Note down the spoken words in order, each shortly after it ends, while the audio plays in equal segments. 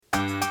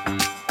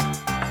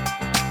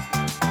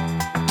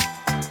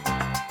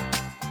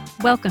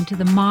Welcome to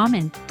the Mom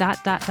and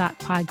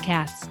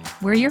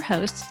podcast. We're your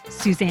hosts,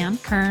 Suzanne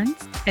Kearns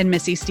and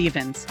Missy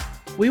Stevens.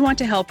 We want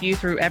to help you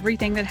through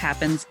everything that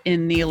happens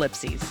in the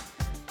ellipses,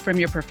 from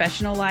your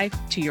professional life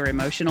to your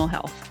emotional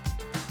health.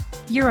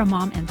 You're a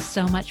mom and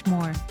so much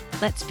more.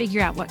 Let's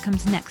figure out what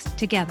comes next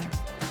together.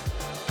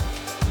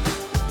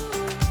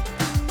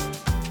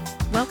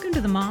 Welcome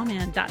to the Mom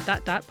and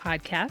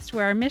podcast,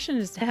 where our mission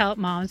is to help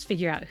moms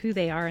figure out who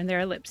they are in their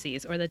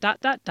ellipses, or the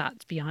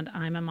dots beyond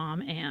I'm a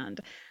mom and.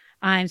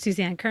 I'm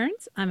Suzanne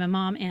Kearns. I'm a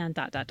mom and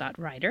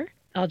writer,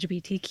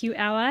 LGBTQ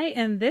ally,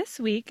 and this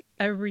week,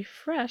 a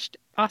refreshed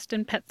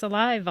Austin Pets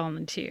Alive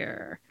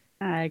volunteer.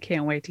 I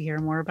can't wait to hear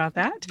more about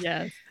that.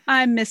 Yes.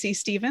 I'm Missy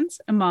Stevens,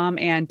 a mom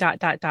and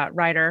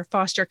writer,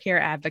 foster care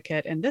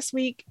advocate, and this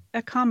week,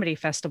 a comedy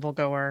festival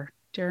goer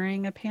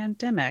during a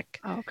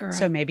pandemic. Oh, girl.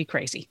 So maybe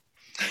crazy.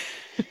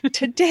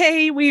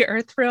 Today, we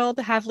are thrilled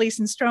to have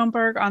Leeson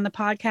Stromberg on the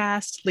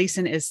podcast.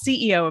 Leeson is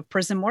CEO of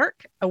Prism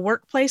Work, a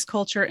workplace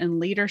culture and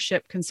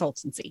leadership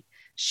consultancy.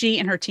 She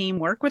and her team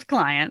work with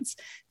clients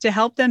to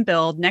help them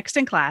build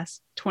next-in-class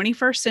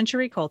 21st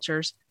century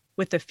cultures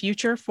with the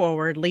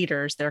future-forward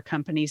leaders their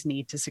companies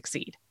need to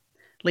succeed.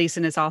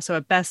 Leeson is also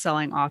a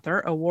best-selling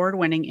author,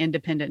 award-winning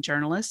independent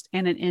journalist,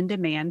 and an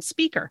in-demand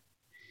speaker.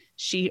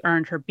 She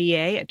earned her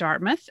BA at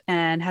Dartmouth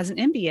and has an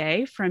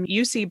MBA from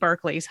UC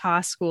Berkeley's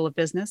Haas School of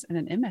Business and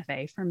an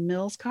MFA from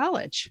Mills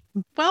College.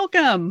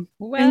 Welcome.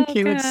 Thank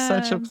you. It's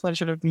such a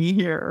pleasure to be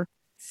here.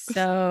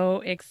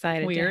 So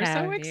excited We are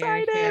so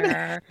excited.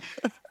 Here.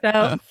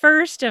 So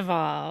first of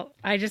all,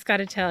 I just got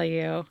to tell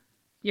you,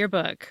 your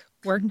book,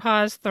 Work,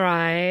 Pause,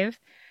 Thrive.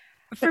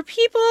 For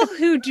people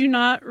who do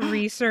not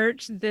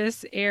research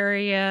this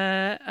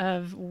area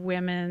of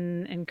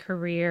women and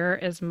career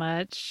as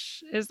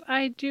much as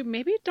I do,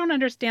 maybe don't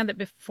understand that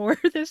before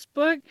this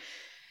book.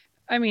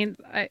 I mean,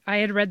 I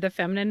had read The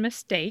Feminine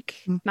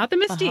Mistake, not the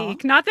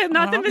Mystique, not the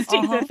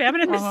Mystique, The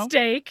Feminine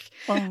Mistake,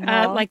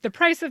 like The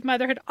Price of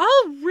Motherhood,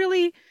 all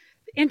really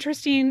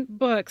interesting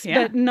books,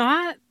 but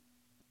not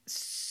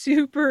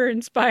super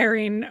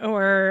inspiring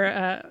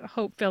or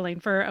hope-filling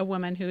for a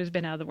woman who has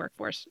been out of the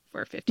workforce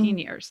for 15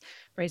 years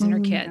raising her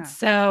kids. Yeah.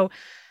 So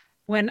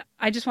when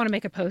I just want to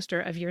make a poster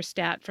of your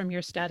stat from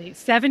your study,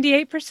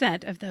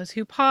 78% of those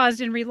who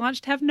paused and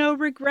relaunched have no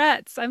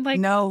regrets. I'm like,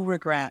 no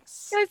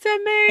regrets. That's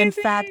amazing. In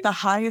fact, the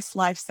highest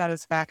life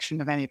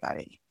satisfaction of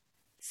anybody.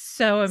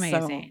 So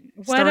amazing.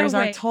 So, stories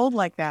aren't told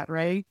like that,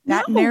 right?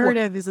 That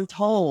narrative isn't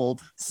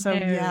told. So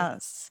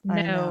yes,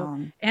 I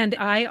know. And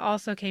I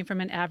also came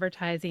from an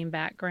advertising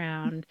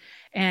background.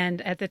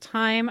 And at the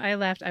time I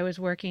left, I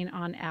was working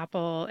on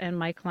Apple, and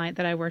my client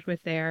that I worked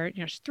with there,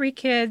 she's 3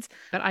 kids,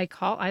 but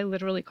I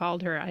literally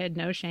called her. I had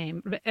no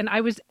shame. And I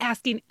was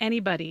asking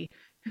anybody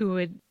who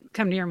would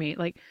come near me,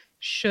 like,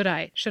 should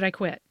I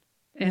quit?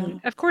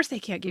 And of course they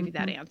can't give you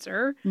that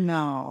answer.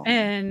 No.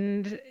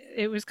 And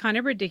it was kind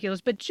of ridiculous.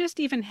 But just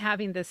even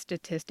having this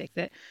statistic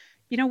that,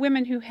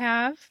 women who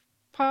have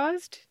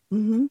paused,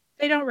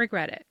 they don't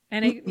regret it.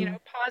 And,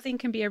 pausing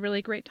can be a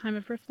really great time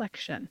of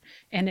reflection.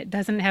 And it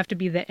doesn't have to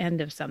be the end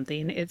of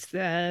something. It's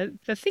the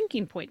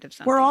thinking point of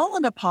something. We're all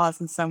in a pause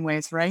in some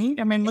ways, right?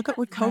 I mean, look at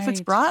what COVID's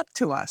brought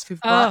to us.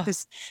 We've brought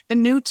the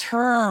new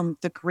term,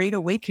 the Great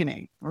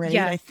Awakening, right?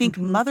 Yeah. I think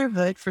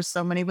motherhood for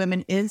so many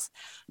women is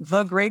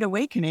the Great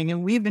Awakening.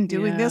 And we've been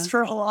doing this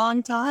for a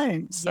long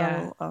time.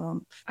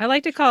 So I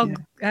like to call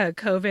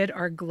COVID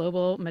our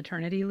global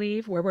maternity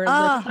leave, where we're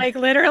like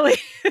literally.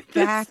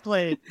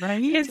 Exactly,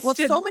 right? Well,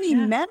 so many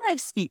men I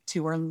speak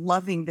to are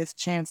loving this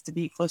chance to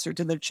be closer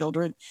to their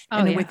children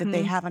in a way that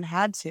they haven't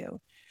had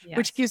to,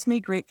 which gives me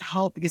great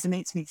hope, because it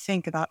makes me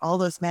think about all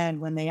those men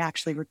when they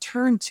actually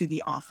return to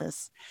the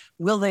office.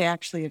 Will they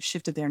actually have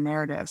shifted their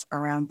narratives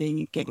around being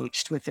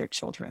engaged with their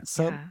children?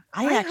 So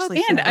I actually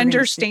hope and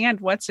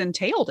understand what's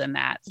entailed in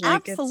that.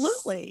 Like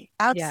absolutely.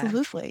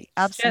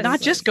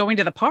 Not just going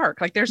to the park.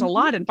 Like there's a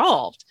lot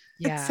involved.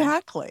 Yeah.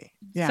 Exactly.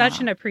 Yeah.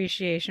 Such an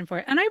appreciation for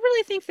it. And I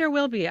really think there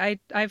will be.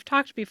 I've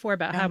talked before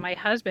about how my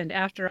husband,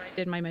 after I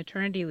did my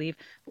maternity leave,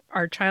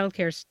 our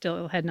childcare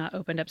still had not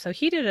opened up. So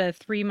he did a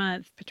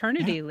 3-month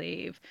paternity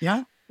leave.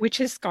 Yeah. Which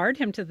has scarred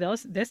him to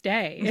this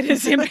day. It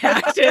has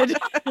impacted.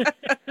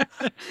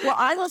 Well,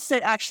 I will say,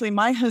 actually,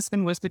 my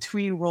husband was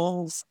between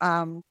roles.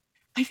 I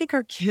think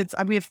our kids,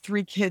 we have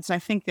 3 kids, and I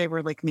think they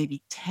were like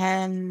maybe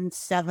 10,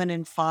 7,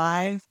 and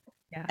 5.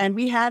 Yeah. And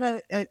we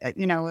had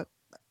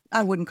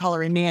I wouldn't call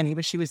her a nanny,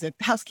 but she was a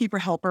housekeeper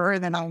helper.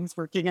 And then I was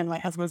working and my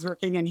husband was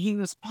working, and he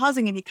was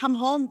pausing, and he came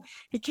home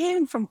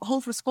from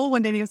school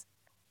one day, and he goes,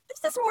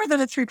 "This is more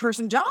than a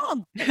 3-person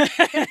job."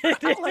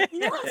 I'm like,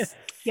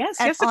 yes.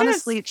 And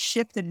honestly, it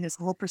shifted his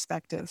whole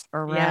perspective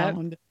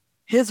around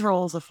his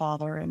role as a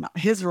father and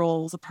his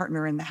role as a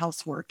partner in the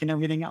housework and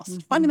everything else.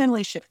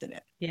 Fundamentally shifted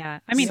it. Yeah.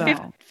 I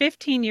mean,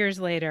 15 years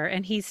later,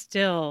 and he's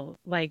still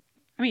like,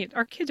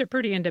 our kids are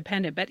pretty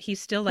independent, but he's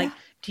still like,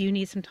 do you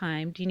need some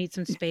time? Do you need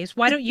some space?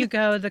 Why don't you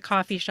go to the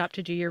coffee shop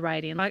to do your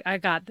writing? Like, I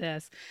got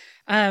this.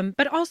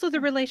 But also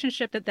the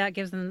relationship that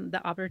gives them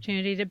the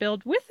opportunity to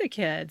build with the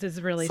kids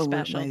is really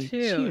special too.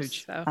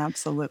 Huge. So.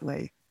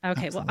 Absolutely.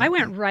 Okay, well, I Absolutely.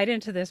 went right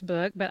into this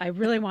book, but I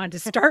really wanted to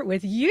start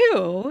with you.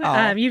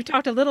 Oh, You've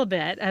talked a little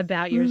bit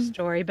about your mm,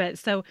 story, but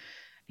so,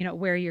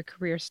 where your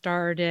career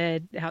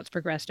started, how it's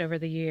progressed over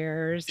the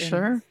years, and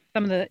sure.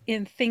 some of the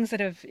things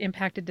that have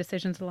impacted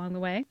decisions along the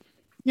way.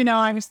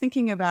 I was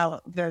thinking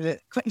about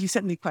you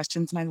sent me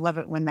questions, and I love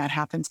it when that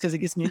happens because it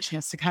gives me a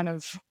chance to kind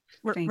of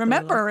Thankfully.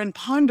 remember and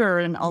ponder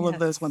and all of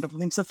those Yes. wonderful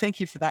things. So thank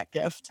you for that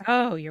gift.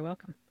 Oh, you're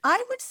welcome.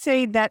 I would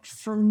say that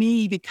for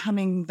me,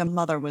 becoming the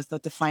mother was the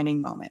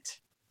defining moment.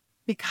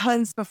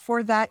 Because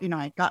before that,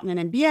 I'd gotten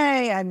an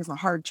MBA, I was a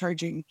hard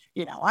charging,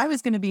 I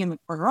was going to be in the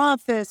corner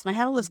office, and I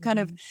had all this kind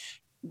of Mhm.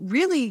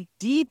 really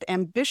deep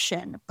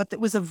ambition, but it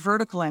was a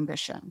vertical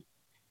ambition.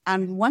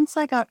 And once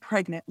I got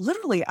pregnant,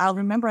 literally, I'll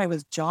remember I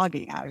was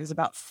jogging. I was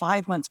about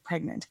 5 months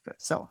pregnant.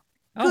 So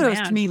Oh, kudos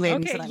to man. me,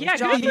 ladies, Okay. that I was Yeah, good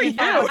for jogging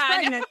before I was you.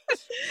 pregnant.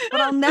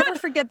 But I'll never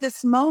forget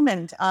this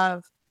moment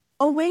of,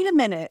 oh, wait a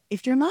minute.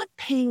 If you're not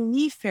paying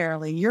me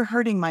fairly, you're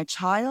hurting my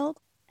child.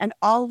 And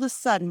all of a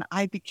sudden,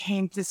 I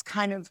became this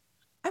kind of,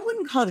 I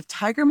wouldn't call it a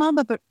tiger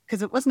mama, but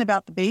because it wasn't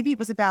about the baby, it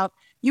was about,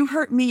 you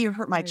hurt me, you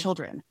hurt my Right.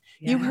 children.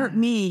 You hurt Yeah.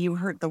 me, you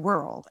hurt the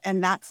world.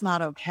 And that's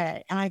not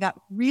okay. And I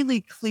got really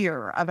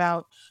clear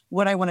about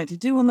what I wanted to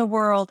do in the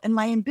world. And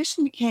my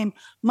ambition became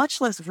much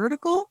less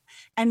vertical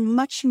and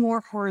much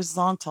more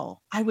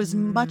horizontal. I was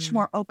much Mm.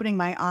 more opening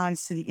my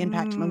eyes to the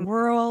impact in the Mm,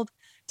 world,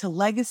 to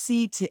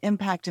legacy, to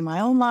impact in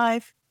my own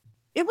life.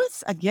 It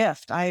was a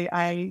gift.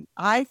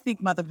 I think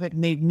motherhood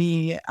made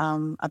me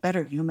a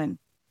better human.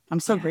 I'm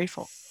so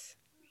grateful. Yes.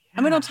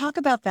 And we don't Yeah. talk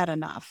about that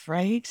enough,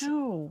 right?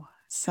 no.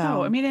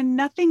 No, I So mean, and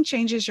nothing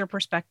changes your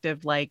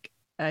perspective like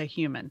a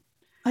human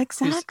who's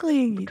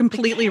exactly the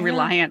completely care.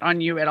 reliant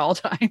on you at all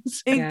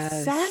times.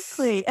 Yes.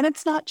 Exactly. And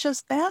it's not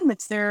just them,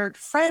 it's their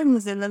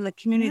friends and then the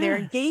community they're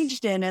Yes.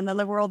 engaged in and then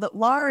the world at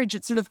large.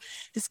 It's sort of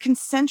this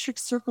concentric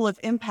circle of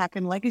impact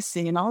and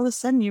legacy. And all of a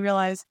sudden you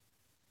realize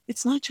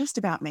it's not just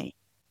about me.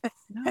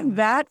 And No.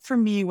 that for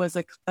me was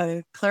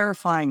a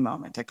clarifying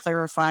moment, a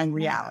clarifying Yeah.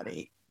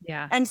 reality.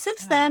 Yeah. And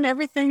since Yeah. then,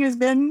 everything has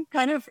been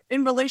kind of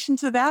in relation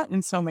to that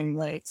in so many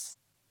ways.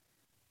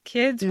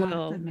 Kids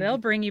Yeah. they'll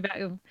bring you back.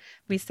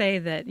 We say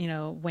that,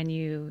 when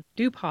you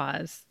do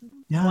pause,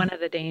 Yeah. one of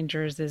the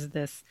dangers is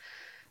this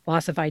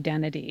loss of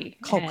identity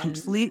Oh,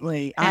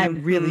 completely. I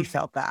and really Mhm.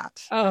 felt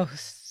that. oh,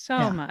 so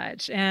Yeah.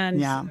 much. And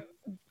Yeah.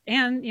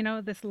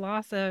 this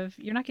loss of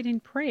you're not getting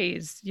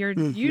praise. You're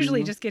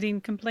usually Hmm. just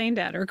getting complained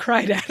at or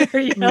cried at or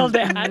yelled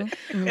at,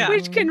 Hmm. Yeah.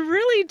 which Hmm. can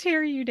really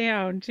tear you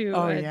down to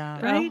Oh, yeah.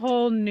 a Right.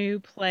 whole new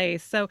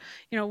place. So,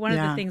 one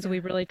of the Yeah. things we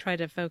Yeah. really try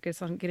to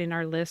focus on getting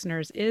our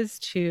listeners is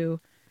to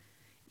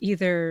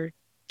either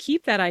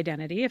keep that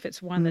identity if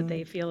it's one that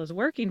they Mm. feel is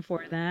working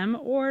for them,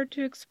 or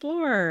to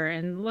explore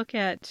and look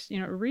at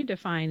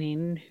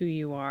redefining who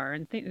you are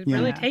and Yeah.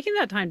 really Yeah. taking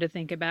that time to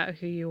think about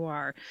who you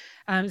are.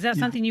 Is that Yeah.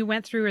 something you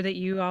went through or that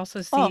you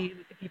also Oh, see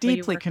with the people you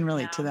deeply work can with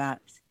relate to now?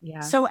 that.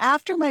 Yeah. So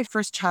after my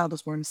first child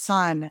was born,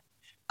 son,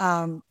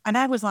 and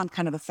I was on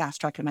kind of a fast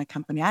track in my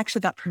company. I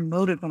actually got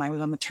promoted when I was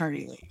on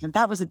maternity leave, and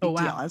that was a Oh, big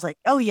deal. wow. I was like,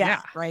 oh yeah,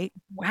 Yeah. right.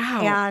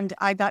 Wow. And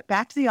I got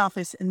back to the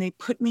office, and they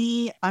put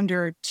me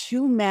under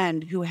two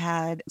men who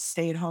had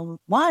stay-at-home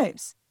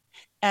wives.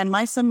 And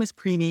my son was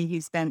preemie.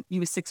 He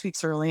was 6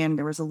 weeks early, and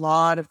there was a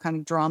lot of kind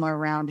of drama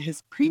around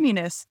his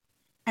preeminess.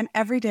 And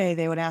every day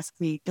they would ask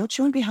me, don't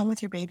you want to be home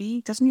with your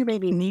baby? Doesn't your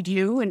baby need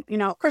you? And,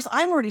 of course,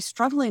 I'm already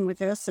struggling with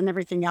this and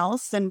everything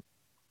else. And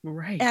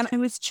Right. I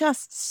was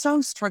just so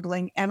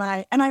struggling. And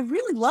I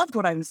really loved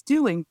what I was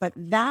doing, but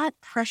that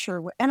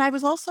pressure, and I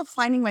was also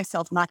finding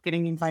myself not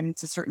getting invited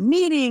to certain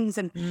meetings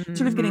and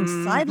sort of getting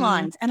Hmm.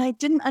 sidelines. And I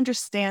didn't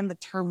understand the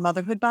term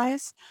motherhood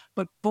bias,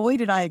 but boy,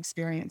 did I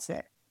experience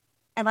it.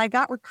 And I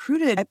got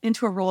recruited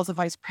into a role as a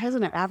vice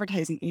president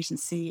advertising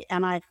agency.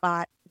 And I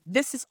thought,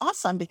 this is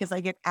awesome because I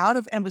get out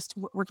of and was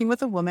working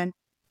with a woman.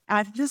 And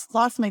I just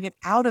awesome. I get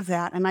out of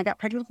that. And I got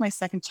pregnant with my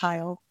second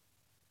child.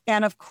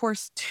 And of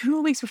course,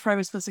 2 weeks before I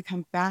was supposed to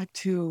come back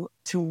to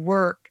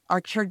work, our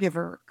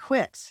caregiver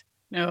quit.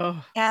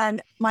 Oh,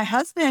 And my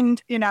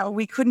husband,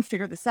 we couldn't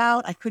figure this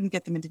out. I couldn't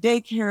get them into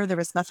daycare. There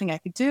was nothing I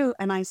could do.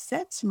 And I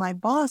said to my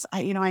boss,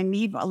 I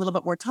need a little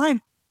bit more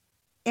time.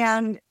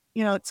 And,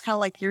 it's kind of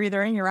like you're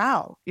either in, you're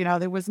out.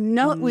 There was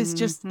no, it was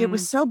hmm.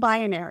 so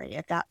binary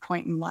at that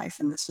point in life.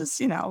 And this was,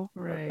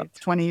 Right.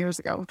 20 years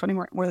ago, 20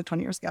 more than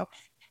 20 years ago.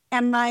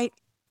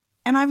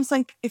 And I was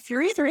like, if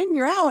you're either in,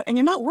 you're out, and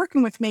you're not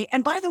working with me.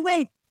 And by the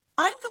way,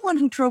 I'm the one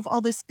who drove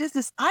all this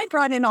business. I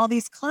brought in all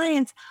these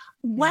clients.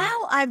 Yeah.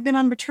 While I've been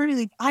on maternity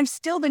leave, I've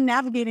still been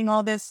navigating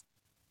all this.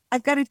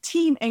 I've got a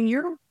team, and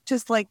you're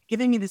just like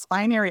giving me this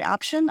binary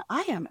option.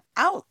 I am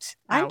out.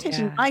 I'm Out.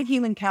 taking Yeah. my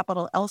human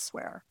capital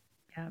elsewhere.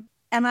 Yeah.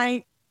 And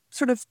I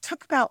sort of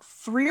took about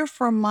 3 or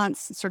 4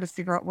 months to sort of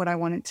figure out what I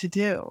wanted to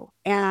do.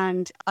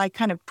 And I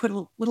kind of put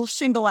a little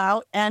shingle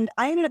out, and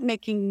I ended up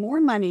making more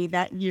money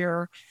that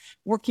year,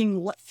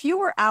 working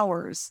fewer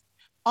hours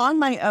on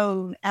my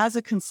own as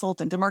a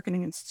consultant, a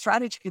marketing and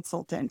strategy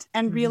consultant,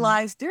 and Mhm.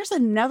 realized there's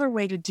another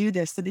way to do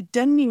this that it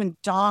didn't even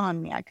dawn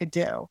on me I could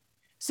do.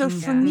 So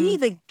for Yeah. me,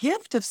 the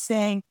gift of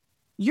saying,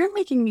 you're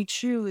making me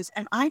choose,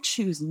 and I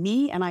choose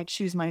me and I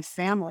choose my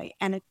family.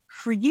 And it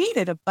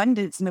created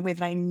abundance in a way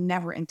that I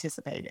never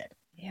anticipated.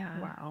 Yeah.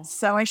 Wow.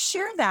 So I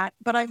share that,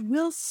 but I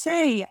will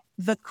say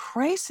the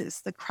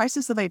crisis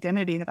of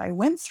identity that I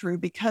went through,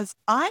 because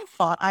I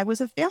thought I was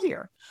a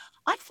failure.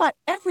 I thought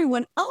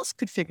everyone else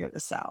could figure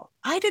this out.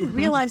 I didn't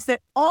realize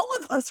that all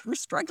of us were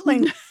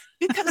struggling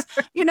because,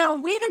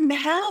 we didn't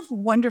have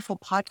wonderful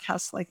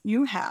podcasts like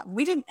you have.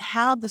 We didn't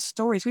have the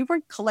stories. We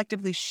weren't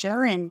collectively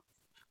sharing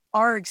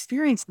our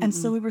experience. And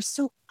so we were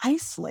so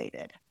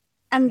isolated.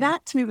 And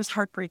that to me was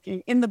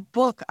heartbreaking. In the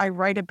book, I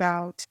write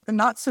about the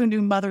Not So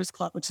New Mothers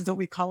Club, which is what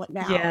we call it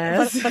now.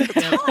 Yes. But at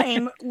the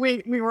time,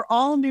 we were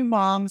all new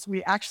moms.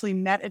 We actually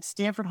met at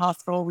Stanford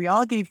Hospital. We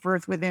all gave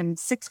birth within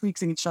 6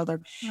 weeks of each other.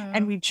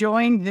 And we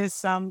joined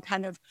this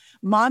kind of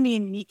mommy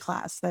and me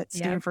class that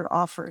Stanford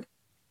offered.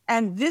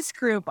 And this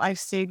group I've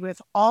stayed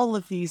with all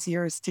of these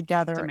years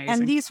together.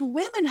 And these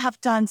women have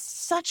done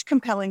such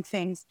compelling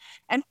things.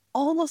 And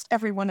almost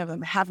every one of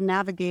them have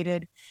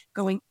navigated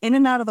going in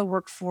and out of the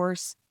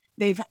workforce.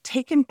 They've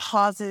taken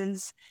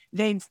pauses.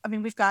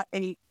 We've got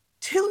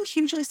two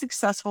hugely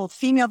successful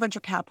female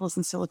venture capitalists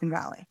in Silicon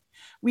Valley.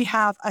 We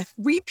have a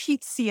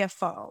repeat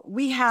CFO.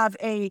 We have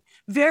a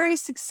very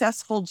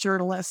successful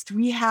journalist.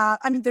 We have,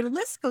 the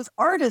list goes,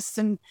 artists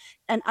and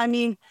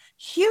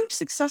huge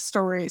success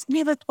stories. We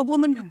have a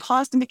woman who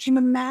paused and became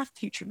a math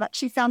teacher that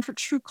she found her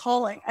true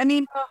calling.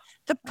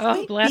 The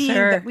point being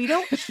that we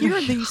don't hear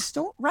these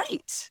stories,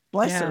 right?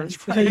 Bless her.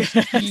 So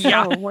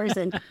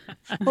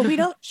but we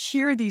don't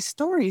hear these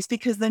stories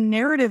because the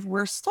narrative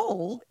we're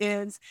sold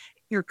is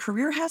your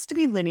career has to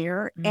be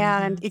linear.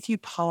 And if you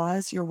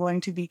pause, you're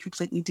going to be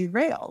completely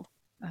derailed.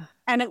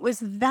 And it was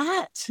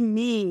that to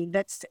me,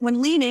 that's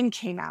when Lean In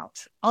came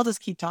out. I'll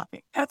just keep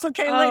talking. That's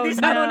okay, ladies.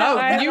 No, I don't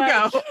know.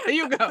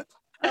 You go.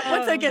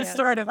 Once I get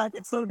started, I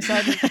get so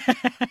excited.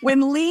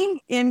 When Lean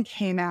In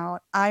came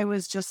out, I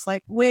was just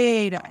like,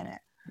 wait a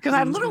minute. Because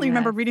I literally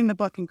remember reading the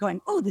book and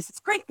going, oh, this is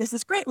great. This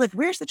is great. Like,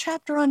 where's the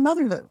chapter on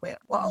motherhood?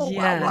 Whoa,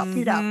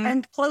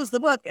 and close the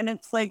book. And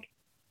it's like,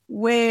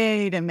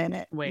 wait a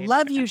minute.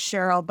 Love you,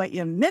 Cheryl, but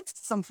you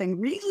missed something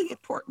really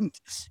important.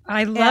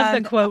 I love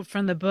the quote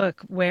from the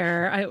book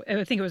where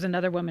I think it was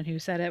another woman who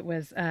said it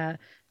was,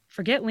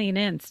 forget lean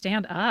in,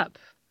 stand up.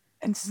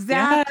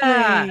 Exactly.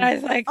 Yeah. I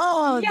was like,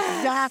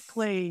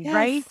 exactly. Yes.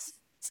 Right?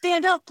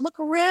 Stand up, look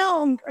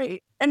around,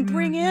 right? And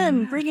bring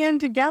in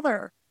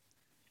together.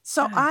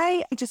 So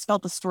I just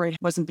felt the story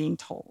wasn't being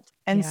told.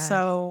 And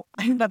so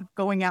I ended up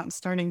going out and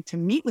starting to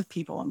meet with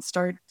people and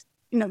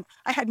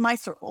I had my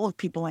circle of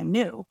people I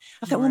knew.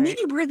 I thought, well, maybe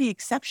we're the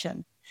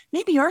exception.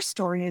 Maybe our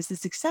story is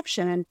this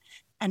exception.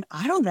 And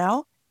I don't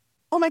know.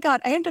 Oh my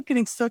God, I ended up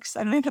getting so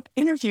excited. I ended up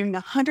interviewing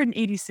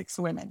 186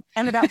 women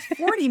and about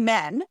 40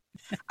 men.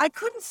 I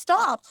couldn't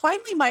stop.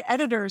 Finally, my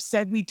editor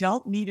said, we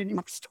don't need any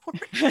more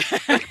stories.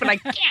 But I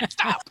can't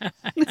stop.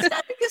 It's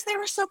not because they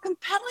were so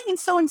compelling and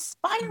so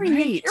inspiring.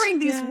 And hearing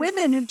these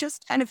women who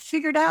just kind of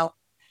figured out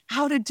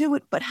how to do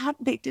it, but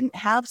they didn't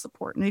have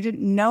support and they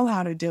didn't know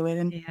how to do it.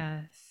 And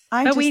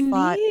we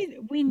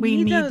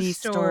need those these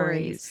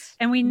stories.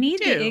 And we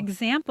need the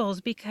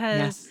examples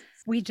because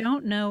we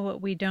don't know what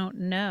we don't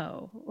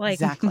know. Like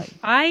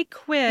I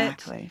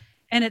quit.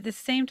 And at the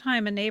same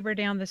time, a neighbor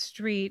down the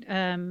street,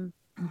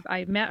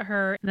 I met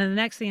her. And then the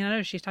next thing I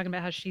know, she's talking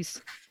about how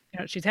she's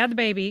had the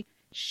baby.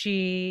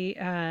 She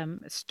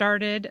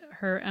started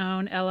her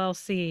own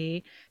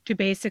LLC to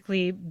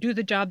basically do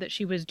the job that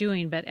she was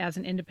doing, but as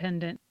an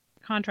independent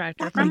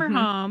contractor from her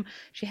home.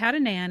 She had a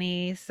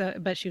nanny,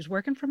 but she was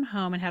working from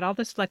home and had all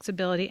this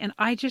flexibility. And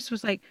I just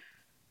was like,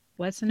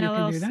 what's an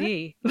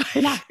LLC?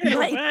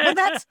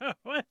 That's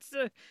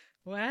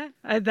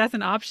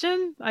an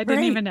option? I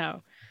didn't even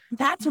know.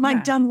 That's what my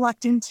dumb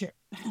lucked into.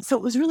 So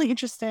it was really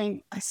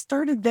interesting. I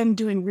started then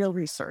doing real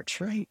research,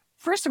 right?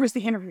 First there was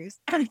the interviews,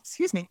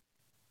 excuse me.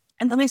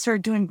 And then I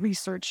started doing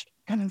research,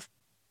 kind of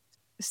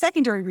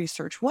secondary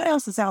research. What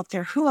else is out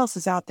there? Who else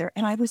is out there?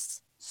 And I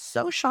was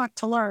so shocked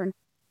to learn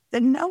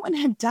that no one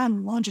had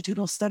done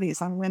longitudinal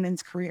studies on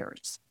women's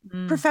careers,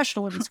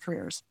 professional women's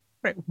careers.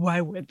 Right.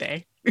 Why would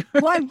they?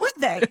 Why would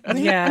they?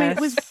 It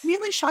was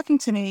really shocking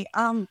to me.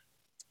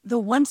 The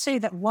one study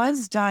that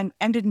was done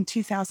ended in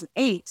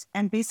 2008.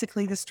 And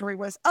basically the story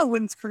was,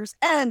 women's careers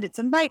end. It's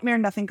a nightmare.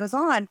 Nothing goes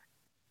on.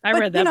 I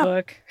read that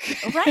book.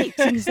 Right,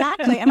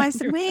 exactly. And I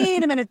said,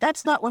 wait a minute,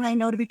 that's not what I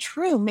know to be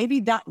true.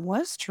 Maybe that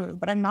was true,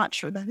 but I'm not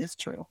sure that is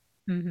true.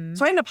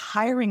 So I ended up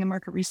hiring a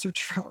market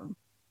research firm.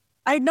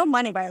 I had no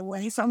money, by the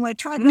way. So I'm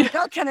like,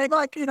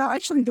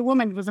 actually the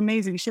woman was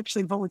amazing. She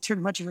actually volunteered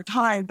much of her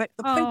time. But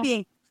the point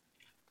being,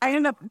 I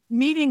ended up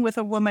meeting with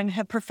a woman,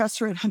 a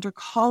professor at Hunter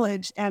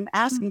College, and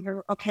asking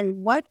her, okay,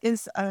 what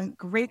is a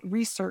great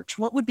research?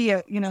 What would be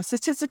a,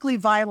 statistically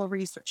viable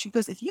research? She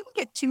goes, if you can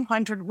get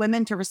 200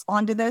 women to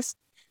respond to this,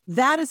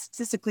 that is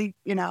statistically,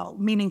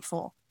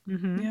 meaningful.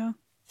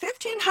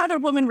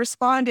 1,500 women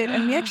responded,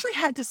 and we actually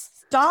had to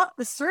stop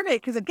the survey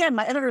because, again,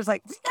 my editor was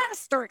like, "We gotta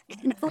start,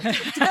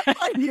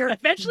 deadline here."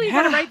 Eventually, you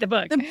got to write the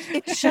book.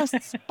 It just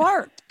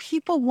sparked.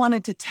 People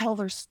wanted to tell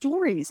their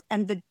stories,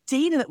 and the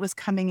data that was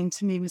coming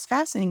into me was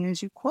fascinating.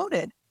 As you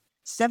quoted,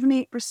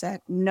 78%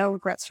 no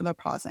regrets for their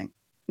pausing.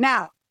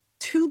 Now,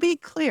 to be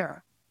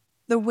clear,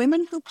 the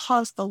women who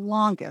paused the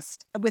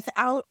longest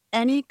without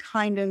any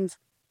kind of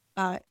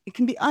it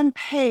can be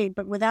unpaid,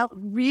 but without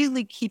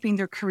really keeping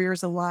their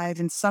careers alive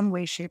in some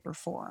way, shape, or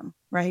form,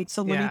 right?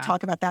 So let me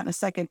talk about that in a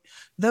second.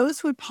 Those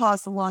who had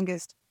paused the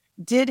longest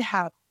did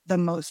have the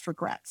most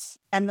regrets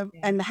and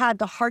had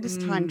the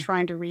hardest time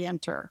trying to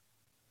re-enter.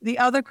 The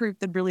other group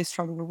that really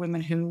struggled were women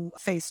who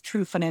faced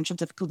true financial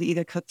difficulty,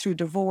 either through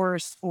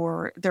divorce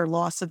or their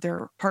loss of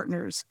their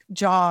partner's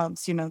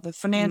jobs, the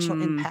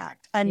financial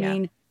impact. I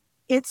mean,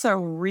 it's a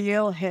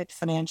real hit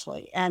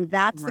financially. And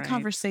that's the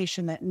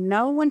conversation that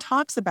no one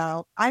talks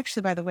about.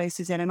 Actually, by the way,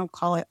 Suzanne, I don't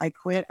call it I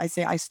quit. I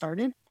say I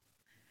started.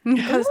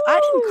 Because I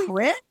didn't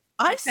quit.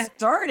 I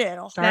started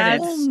a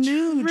whole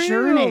new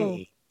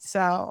journey.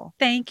 So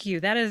thank you.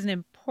 That is an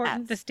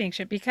important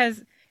distinction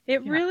because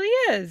it really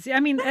is. I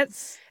mean,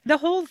 the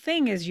whole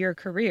thing is your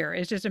career.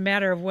 It's just a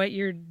matter of what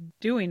you're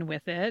doing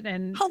with it.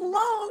 And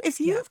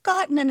if you've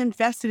gotten and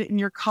invested in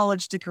your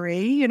college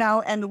degree,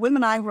 and the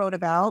women I wrote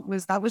about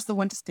that was the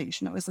one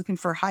distinction. I was looking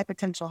for high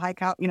potential,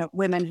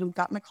 women who've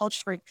gotten a college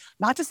degree.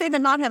 Not to say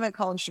that not having a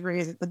college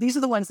degree, but these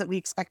are the ones that we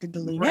expected to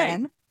lean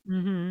in.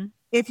 Mm-hmm.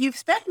 If you've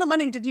spent the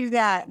money to do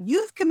that,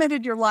 you've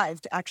committed your life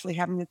to actually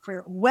having a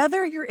career,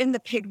 whether you're in the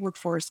paid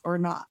workforce or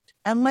not.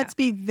 And let's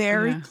be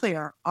very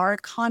clear. Our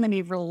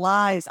economy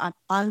relies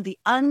on the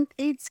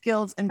unpaid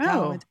skills and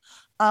talent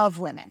of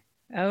women.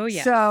 Oh,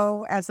 yeah.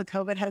 So as the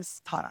COVID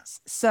has taught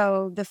us.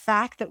 So the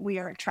fact that we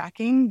are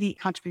tracking the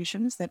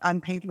contributions that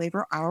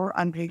our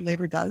unpaid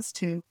labor does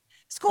to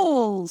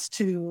schools,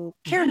 to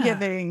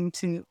caregiving,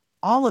 to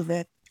all of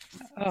it.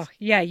 Oh,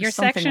 yeah. Your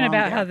section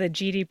about how the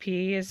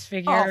GDP is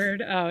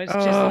figured. It's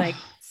just like,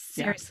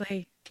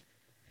 seriously.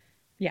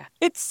 Yeah.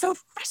 It's so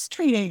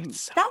frustrating.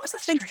 That was the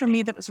thing for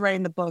me that was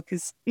writing the book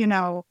is,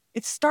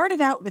 it started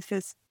out with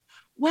this,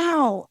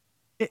 wow.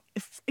 It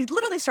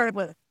literally started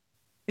with,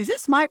 is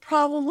this my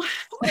problem? Am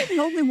I the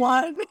only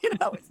one?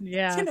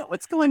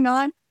 What's going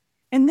on?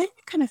 And then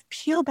you kind of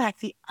peel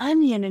back the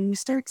onion and you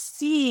start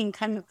seeing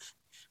kind of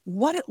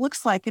what it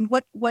looks like and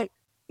what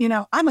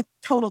I'm a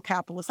total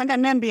capitalist. I got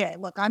an MBA.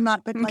 Look, I'm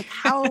not, but like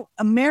how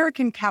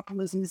American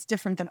capitalism is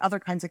different than other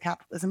kinds of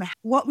capitalism,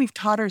 what we've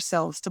taught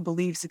ourselves to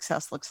believe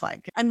success looks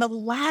like, and the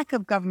lack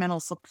of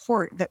governmental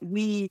support that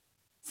we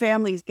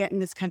families get in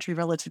this country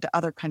relative to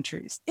other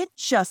countries. It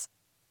just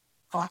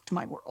rocked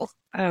my world.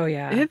 Oh,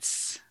 yeah.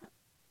 It's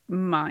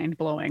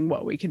mind-blowing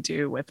what we could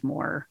do with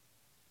more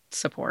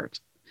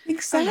support.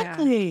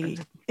 Exactly.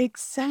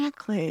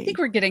 Exactly. I think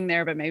we're getting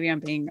there, but maybe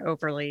I'm being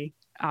overly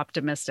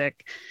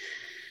optimistic.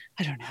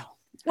 I don't know.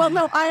 Well,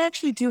 no, I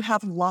actually do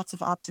have lots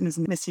of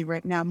optimism, Missy,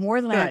 right now, more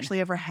than I actually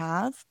ever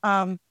have.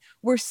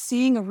 We're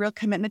seeing a real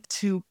commitment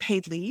to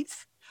paid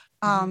leave.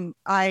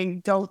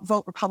 I don't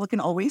vote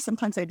Republican always.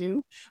 Sometimes I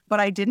do, but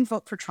I didn't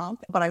vote for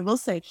Trump. But I will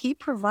say he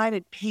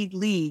provided paid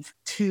leave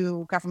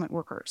to government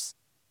workers.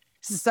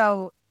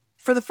 So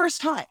for the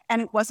first time,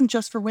 and it wasn't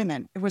just for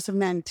women, it was for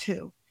men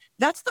too.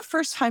 That's the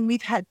first time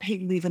we've had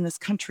paid leave in this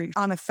country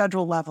on a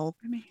federal level.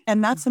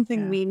 And that's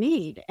something we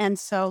need. And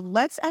so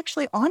let's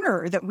actually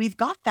honor that we've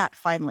got that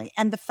finally.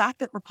 And the fact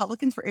that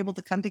Republicans were able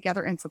to come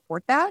together and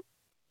support that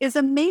is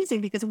amazing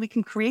because we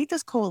can create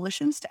those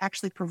coalitions to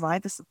actually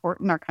provide the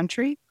support in our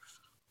country.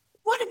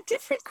 What a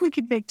difference we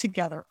could make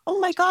together. Oh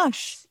my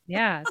gosh.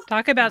 Yeah.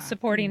 Talk about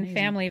supporting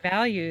family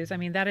values. I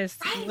mean, that is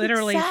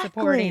literally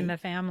supporting the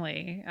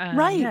family.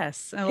 Right.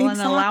 Yes. And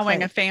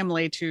allowing a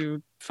family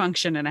to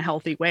function in a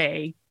healthy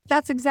way.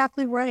 That's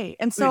exactly right.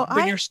 And so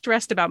when you're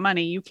stressed about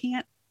money, you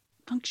can't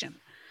function.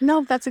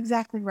 No, that's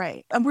exactly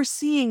right. And we're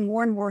seeing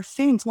more and more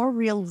things, more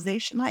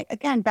realization.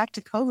 Again, back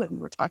to COVID, we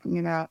were talking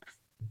about,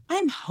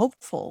 I'm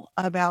hopeful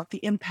about the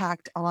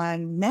impact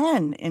on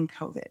men in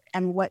COVID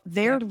and what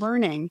they're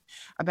learning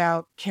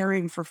about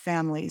caring for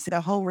families,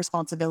 the whole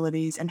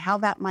responsibilities, and how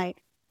that might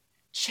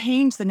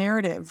change the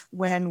narrative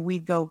when we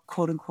go,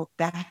 quote unquote,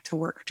 back to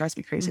work. It drives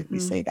me crazy if we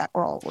say that.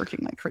 We're all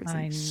working like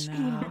crazy. I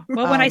know.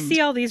 Well, when I see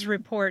all these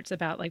reports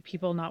about like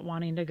people not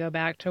wanting to go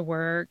back to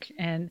work,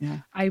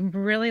 and I'm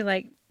really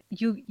like,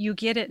 you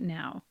get it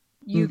now.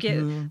 You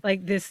get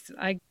like this.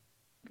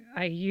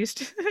 I used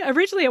to,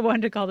 originally I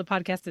wanted to call the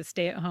podcast the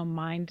Stay at Home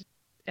Mind,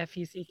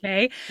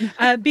 FUCK,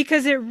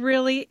 because it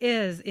really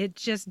is. It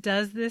just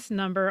does this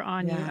number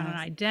on you, on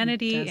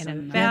identity and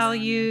in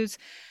values.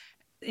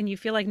 And you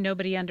feel like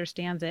nobody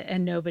understands it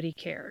and nobody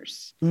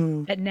cares.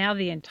 That now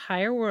the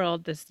entire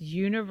world, this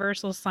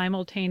universal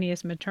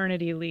simultaneous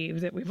maternity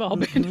leave that we've all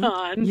been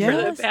on for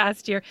the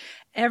past year,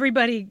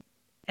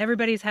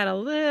 everybody's had a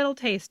little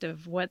taste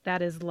of what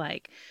that is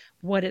like.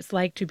 what it's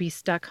like to be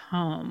stuck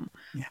home,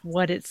 Yeah.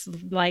 what it's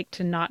like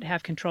to not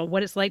have control,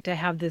 what it's like to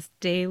have this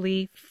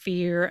daily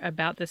fear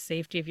about the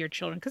safety of your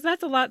children. Because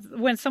that's a lot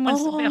when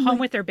someone's Oh, at home my-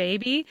 with their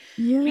baby.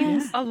 I mean,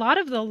 Yes. a lot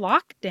of the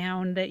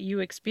lockdown that you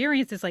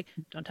experience is like,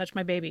 don't touch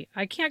my baby.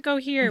 I can't go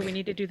here. We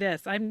need to do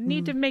this. I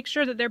need to make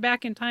sure that they're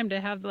back in time to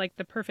have like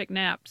the perfect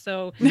nap.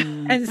 So,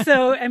 and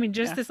so, I mean,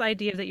 just this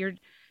idea that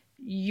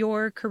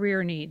your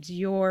career needs,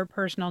 your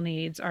personal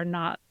needs are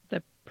not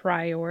the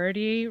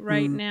priority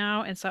right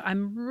now. And so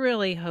I'm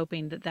really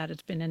hoping that that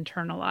has been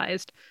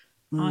internalized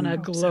on a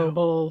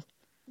global,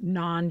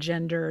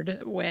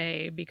 non-gendered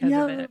way because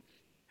of it.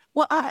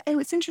 Well, it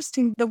was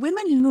interesting. The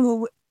women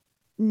who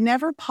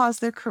never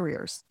paused their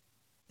careers,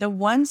 the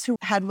ones who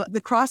had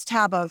the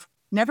crosstab of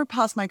never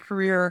paused my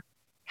career,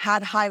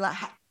 had high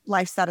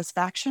life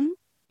satisfaction,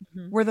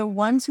 were the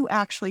ones who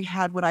actually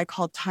had what I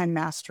call time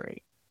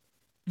mastery.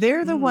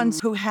 They're the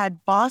ones who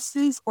had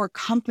bosses or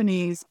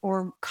companies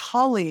or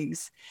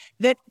colleagues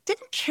that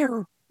didn't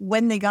care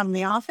when they got in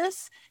the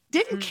office,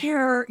 didn't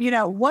care,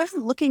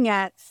 wasn't looking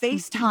at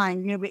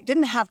FaceTime, we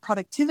didn't have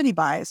productivity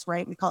bias,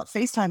 right? We call it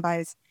FaceTime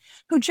bias,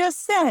 who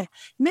just said,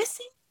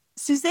 Missy,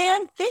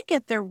 Suzanne, they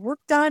get their work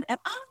done and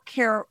I don't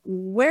care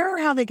where or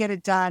how they get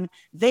it done,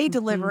 they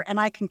deliver and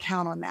I can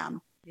count on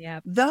them. Yeah.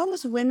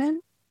 Those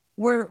women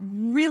were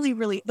really,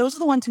 really, those are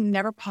the ones who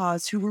never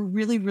paused, who were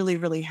really, really,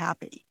 really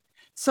happy.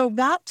 So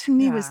that to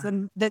me was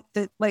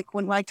like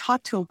when I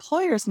talk to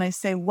employers and I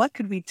say, what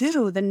could we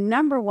do? The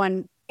number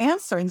one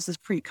answer, and this is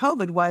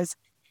pre-COVID, was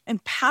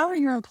empower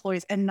your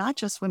employees, and not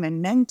just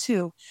women, men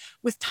too,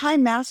 with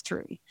time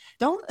mastery.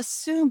 Don't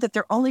assume that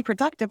they're only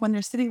productive when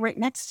they're sitting right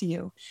next to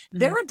you.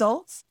 They're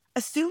adults.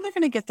 Assume they're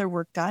going to get their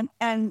work done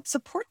and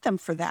support them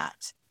for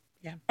that.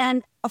 Yeah.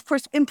 And of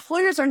course,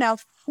 employers are now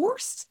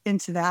forced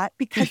into that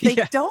because they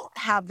don't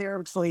have their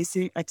employees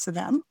next to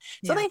them.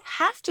 So they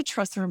have to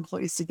trust their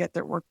employees to get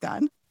their work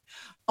done.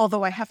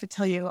 Although I have to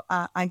tell you,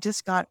 I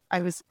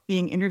was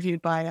being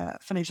interviewed by a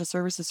financial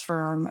services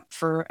firm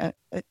for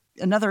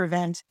another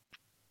event.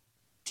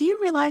 Do you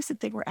realize that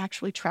they were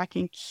actually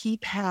tracking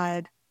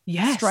keypad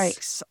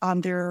strikes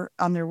on their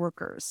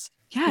workers?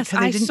 Yes,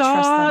 I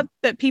saw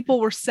that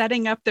people were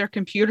setting up their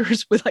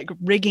computers with like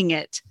rigging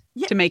it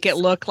to make it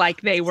look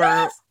like they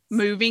were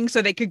moving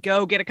so they could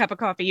go get a cup of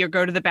coffee or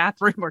go to the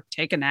bathroom or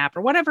take a nap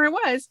or whatever it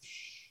was.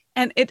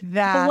 And it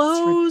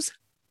blows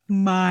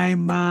my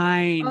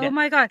mind. Oh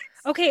my God.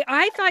 Okay.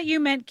 I thought you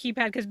meant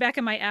keypad because back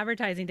in my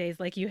advertising days,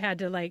 like you had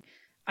to like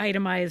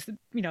itemize,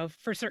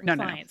 for certain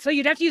clients. So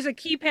you'd have to use a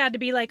keypad to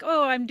be like,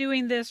 oh, I'm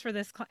doing this for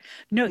this client.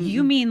 No,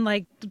 you mean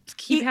like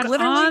keypad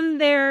on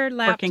their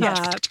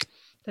laptop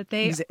that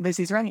they...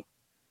 Lizzie's right.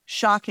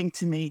 Shocking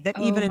to me that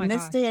even in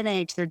this day and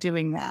age, they're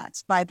doing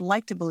that. But I'd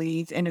like to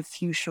believe in a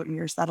few short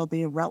years, that'll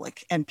be a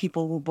relic and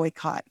people will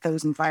boycott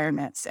those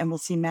environments and we'll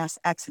see mass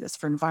exodus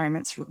for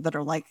environments that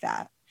are like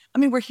that. I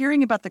mean, we're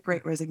hearing about the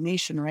Great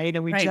Resignation, right?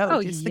 And we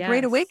joke, it's the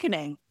Great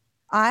Awakening.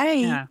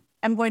 I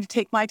am going to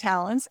take my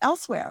talents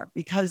elsewhere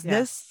because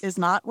this is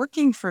not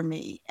working for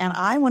me. And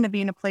I want to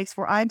be in a place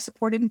where I'm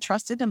supported and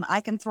trusted and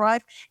I can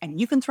thrive and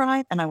you can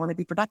thrive and I want to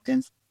be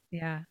productive.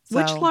 Yeah. So,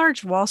 which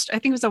large I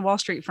think it was a Wall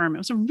Street firm. It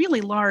was a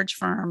really large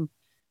firm,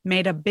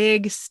 made a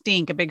big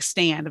stand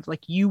of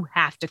like, you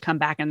have to come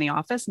back in the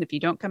office. And if you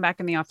don't come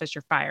back in the office,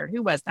 you're fired.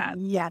 Who was that?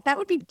 Yeah, that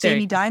would be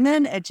Jamie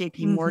Dimon at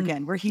JP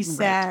Morgan, where he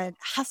said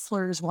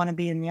hustlers want to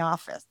be in the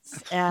office.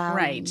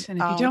 Right. And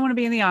if you don't want to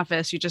be in the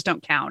office, you just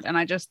don't count. And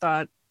I just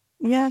thought,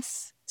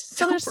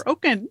 so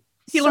broken.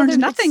 He learned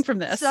nothing from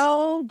this.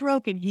 So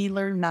broken. He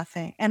learned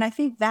nothing. And I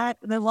think that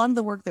a lot of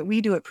the work that we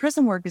do at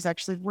Prism Work is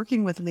actually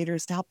working with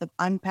leaders to help them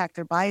unpack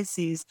their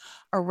biases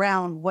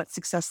around what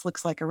success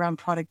looks like, around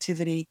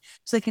productivity,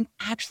 so they can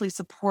actually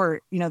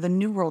support, the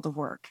new world of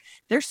work.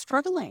 They're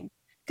struggling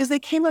because they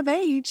came of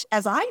age,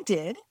 as I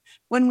did,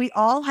 when we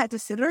all had to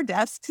sit at our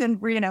desks and,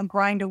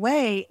 grind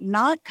away,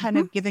 not kind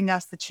of giving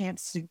us the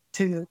chance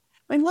to,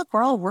 look,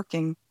 we're all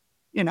working,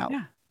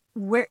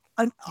 we're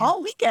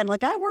all weekend.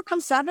 Like I work on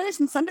Saturdays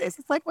and Sundays.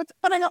 It's like, but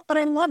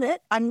I love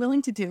it. I'm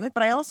willing to do it.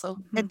 But I also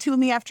at 2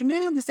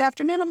 p.m. this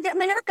afternoon, I'm getting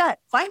my haircut.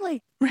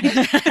 Finally. Right.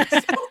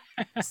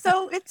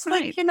 so it's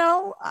like,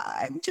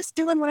 I'm just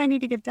doing what I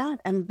need to get done.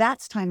 And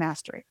that's time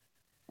mastery.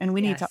 And we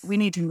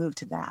need to move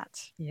to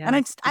that. Yeah,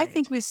 and I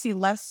think we see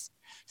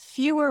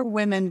fewer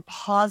women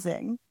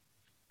pausing.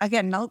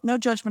 Again, no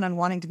judgment on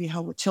wanting to be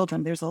held with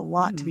children. There's a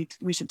lot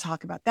we should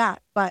talk about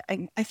that. But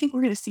I think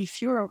we're going to see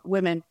fewer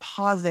women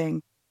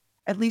pausing,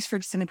 at least for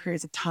extended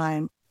periods of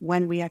time,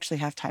 when we actually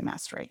have time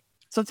mastery.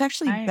 So it's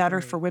actually better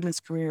for women's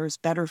careers,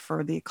 better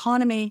for the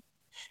economy,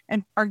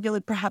 and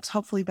arguably, perhaps,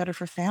 hopefully better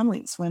for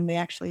families when they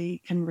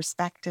actually can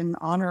respect and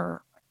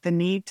honor the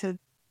need to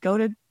go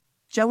to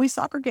Joey's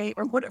soccer game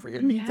or whatever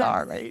your needs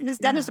are, right? His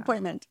dentist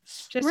appointment.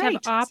 Just have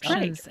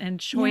options and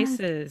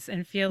choices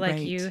and feel like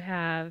you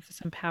have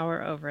some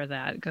power over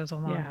that. It goes a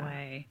long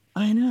way.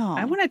 I know.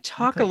 I want to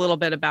talk a little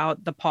bit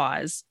about the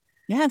pause.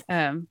 Yes.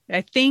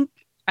 I think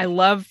I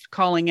love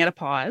calling it a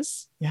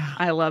pause. Yeah.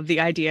 I love the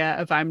idea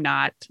of I'm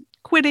not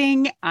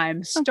quitting,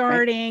 I'm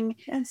starting.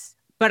 Yes.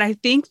 But I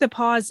think the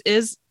pause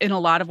is in a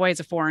lot of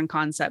ways a foreign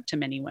concept to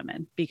many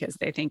women because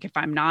they think if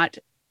I'm not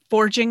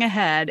forging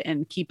ahead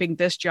and keeping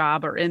this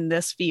job or in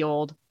this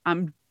field,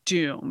 I'm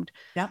doomed.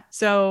 Yeah.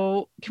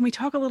 So can we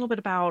talk a little bit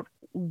about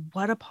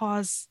what a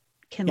pause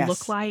can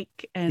look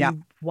like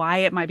and why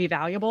it might be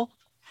valuable?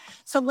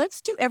 So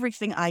let's do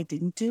everything I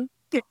didn't do.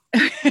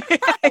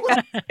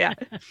 Yeah.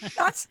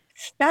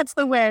 That's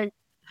the way.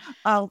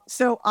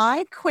 So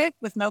I quit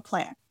with no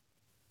plan.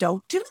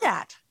 Don't do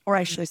that. Or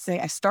I should say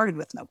I started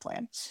with no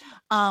plan.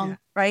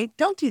 Right?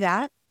 Don't do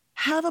that.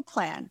 Have a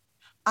plan.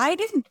 I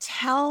didn't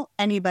tell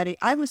anybody.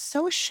 I was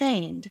so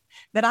ashamed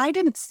that I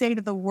didn't say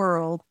to the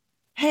world,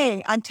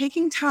 hey, I'm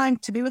taking time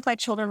to be with my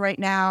children right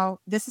now.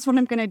 This is what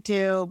I'm going to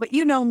do. But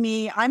you know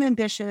me, I'm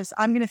ambitious.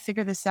 I'm going to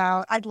figure this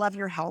out. I'd love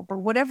your help or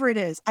whatever it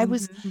is. I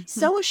was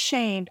so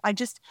ashamed. I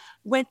just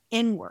went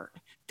inward.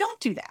 Don't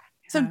do that.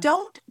 So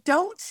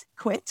don't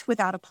quit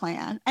without a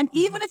plan. And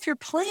even if your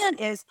plan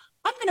is,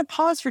 I'm going to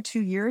pause for 2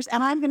 years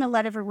and I'm going to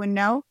let everyone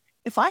know.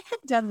 If I had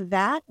done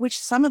that, which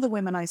some of the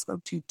women I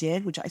spoke to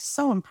did, which I was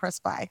so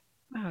impressed by.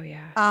 Oh,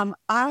 yeah.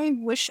 I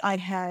wish I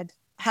had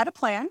a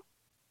plan,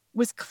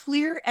 was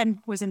clear and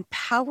was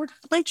empowered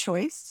with my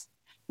choice,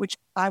 which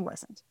I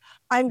wasn't.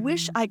 I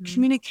wish I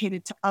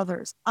communicated to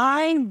others.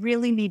 I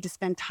really need to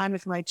spend time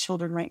with my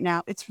children right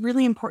now. It's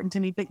really important to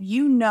me, but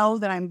you know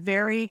that I'm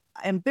very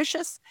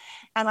ambitious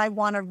and I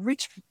want a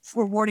rich,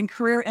 rewarding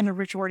career and a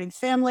rich, rewarding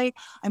family.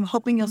 I'm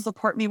hoping you'll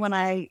support me when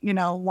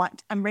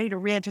I'm ready to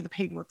re-enter the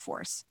paid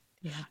workforce.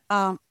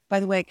 Yeah. By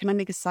the way, can I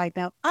make a side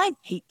note? I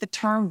hate the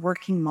term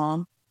working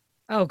mom.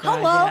 Oh God,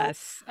 hello?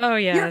 yes. Oh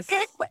yes.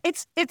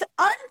 It's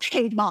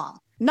unpaid mom,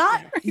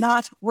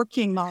 not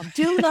working mom.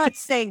 Do not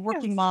say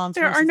working moms.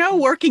 There are no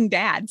working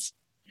dads.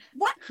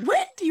 What?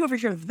 When do you ever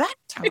hear that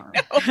term?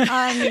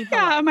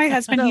 My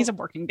husband, he's a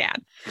working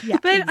dad. Yeah,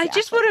 but exactly. I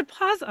just want to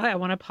pause. I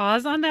want to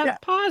pause on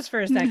that pause for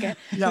a second.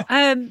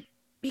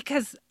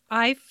 Because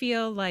I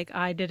feel like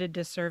I did a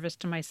disservice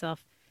to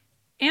myself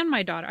and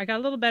my daughter. I got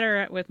a little better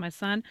at with my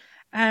son.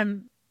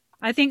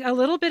 I think a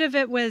little bit of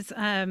it was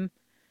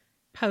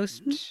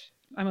post.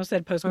 I almost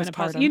said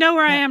postmenopause. You know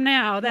where I am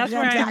now. That's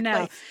where I am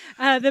now.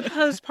 The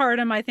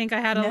postpartum, I think I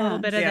had a little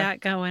bit of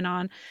that going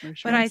on. Sure.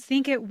 But I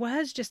think it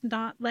was just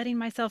not letting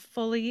myself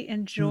fully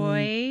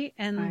enjoy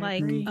and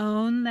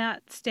own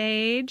that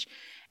stage.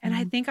 And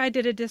I think I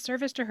did a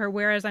disservice to her.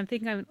 Whereas I'm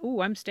thinking,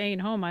 I'm staying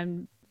home.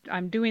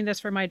 I'm doing this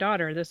for my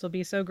daughter. This will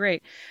be so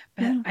great.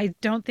 But I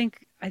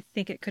think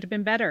it could have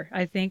been better.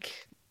 I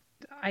think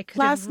I could.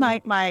 Last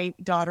night, my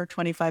daughter,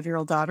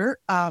 25-year-old daughter,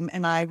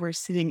 and I were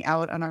sitting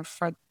out on our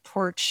front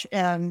porch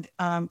and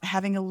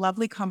having a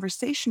lovely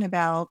conversation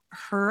about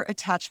her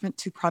attachment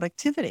to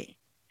productivity.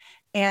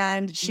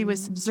 And she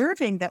was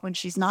observing that when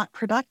she's not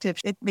productive,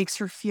 it makes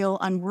her feel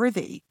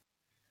unworthy.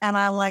 And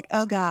I'm like,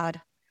 oh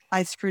God,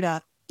 I screwed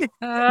up.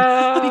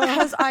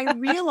 Because I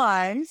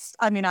realized,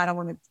 I don't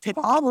want to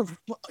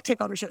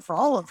take ownership for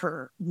all of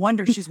her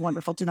wonder. She's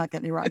wonderful. Do not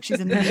get me wrong. She's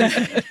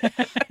amazing.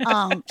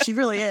 She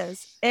really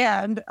is.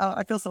 And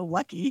I feel so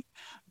lucky,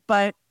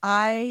 but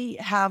I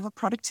have a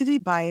productivity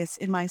bias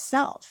in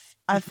myself.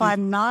 If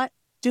I'm not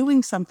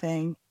doing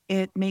something,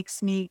 it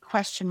makes me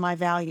question my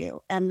value.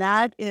 And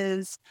that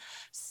is,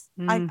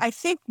 I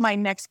think my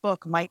next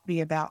book might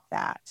be about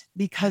that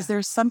because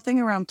there's something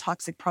around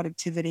toxic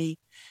productivity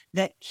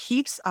that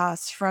keeps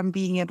us from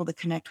being able to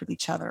connect with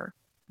each other.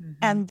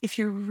 And if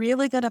you're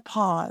really going to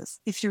pause,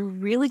 if you're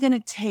really going to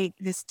take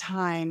this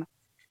time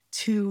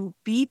to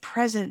be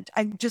present,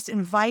 I just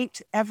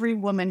invite every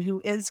woman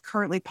who is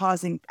currently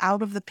pausing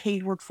out of the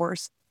paid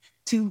workforce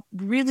to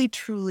really,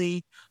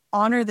 truly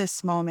honor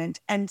this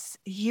moment and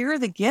hear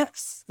the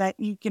gifts that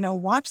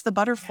watch the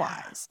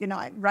butterflies.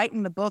 I write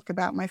in the book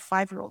about my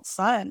 5-year-old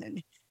son,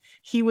 and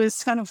he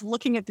was kind of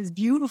looking at this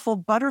beautiful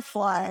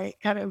butterfly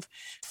kind of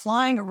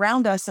flying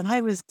around us. And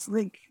I was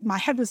like, my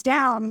head was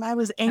down and I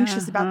was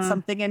anxious about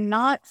something and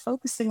not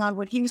focusing on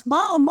what he was,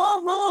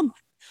 mom.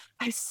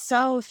 I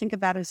so think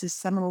about it as this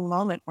seminal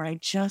moment where I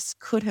just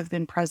could have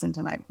been present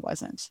and I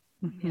wasn't.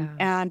 Yeah.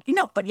 And,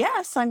 but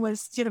yes, I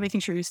was,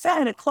 making sure you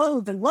fed and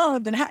clothed and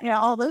loved and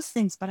all those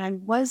things, but I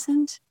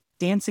wasn't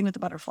dancing with the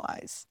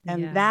butterflies.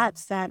 And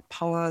that's that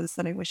pause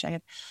that I wish I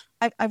had.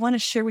 I want to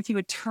share with you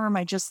a term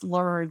I just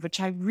learned, which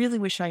I really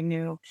wish I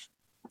knew.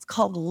 It's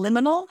called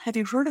liminal. Have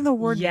you heard of the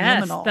word liminal?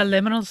 Yes, the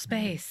liminal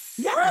space.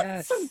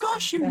 Yes. Oh,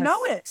 gosh, you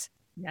know it.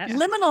 Yes.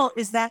 Liminal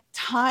is that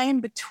time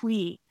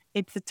between.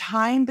 It's the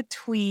time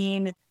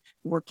between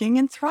working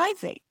and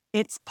thriving.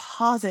 It's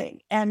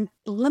pausing. And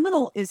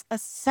liminal is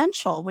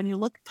essential when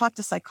you talk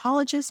to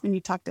psychologists, when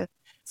you talk to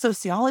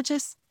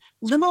sociologists.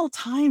 Liminal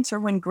times are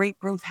when great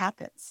growth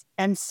happens.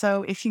 And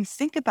so if you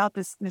think about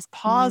this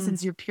pause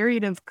as your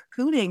period of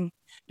cocooning,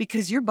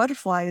 because your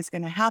butterfly is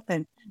going to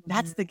happen,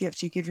 that's the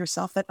gift you give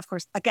yourself that, of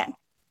course, again,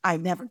 I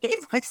never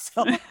gave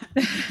myself,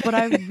 but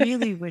I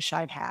really wish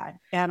I'd had.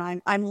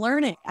 And I'm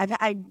learning.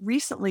 I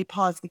recently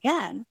paused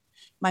again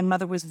My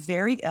mother was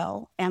very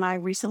ill, and I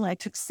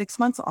took 6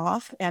 months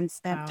off and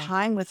spent Wow.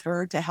 time with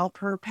her to help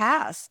her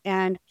pass.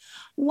 And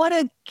what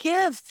a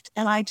gift.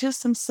 And I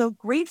just am so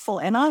grateful.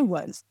 And I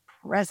was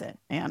present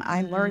and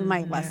I learned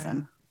my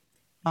lesson.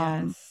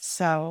 Yes.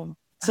 So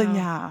Oh.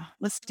 yeah,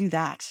 let's do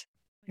that.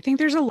 I think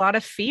there's a lot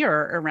of fear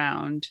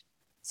around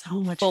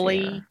So much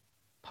fully fear.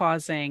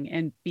 pausing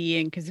and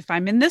being, because if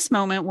I'm in this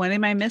moment, what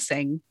am I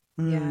missing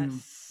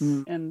Yes.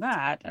 in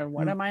that? Or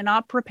what am I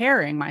not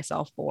preparing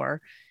myself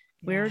for?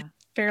 We're Yeah.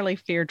 fairly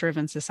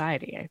fear-driven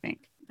society, I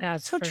think.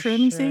 That's So for true,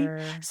 Lindsay.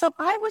 sure. So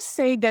I would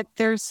say that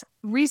there's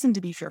reason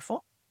to be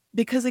fearful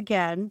because,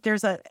 again,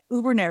 there's a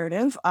uber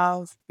narrative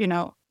of,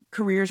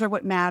 careers are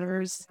what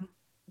matters.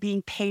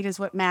 Being paid is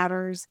what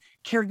matters.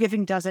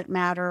 Caregiving doesn't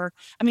matter.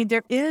 I mean,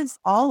 there is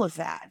all of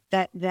that.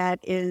 That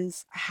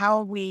is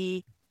how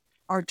we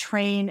are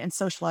trained and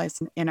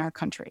socialized in our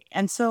country.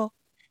 And so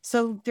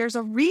there's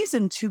a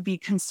reason to be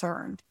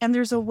concerned and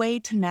there's a way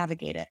to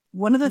navigate it.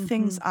 One of the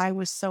things I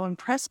was so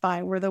impressed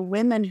by were the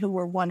women who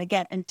were, one,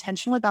 again,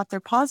 intentional about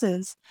their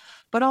pauses,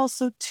 but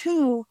also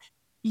two,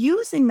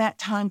 using that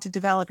time to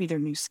develop either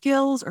new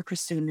skills or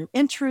pursue new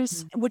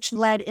interests, which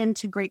led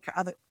into great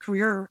other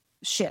career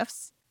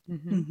shifts.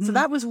 So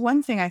that was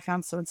one thing I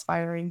found so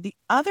inspiring. The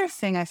other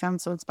thing I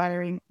found so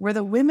inspiring were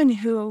the women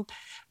who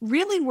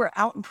really were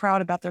out and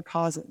proud about their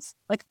pauses.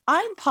 Like,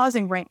 I'm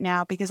pausing right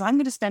now because I'm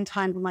going to spend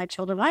time with my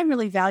children. I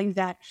really value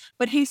that.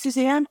 But hey,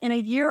 Suzanne, in a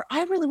year,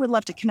 I really would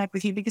love to connect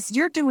with you because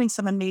you're doing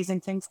some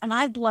amazing things. And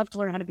I'd love to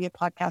learn how to be a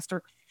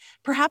podcaster.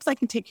 Perhaps I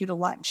can take you to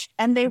lunch.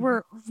 And they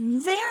were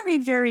very,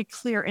 very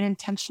clear and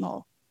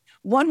intentional.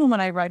 One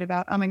woman I write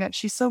about, oh my God,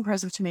 she's so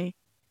impressive to me.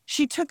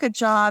 She took a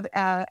job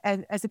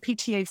as a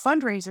PTA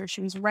fundraiser.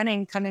 She was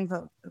running kind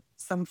of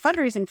some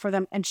fundraising for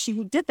them. And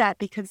she did that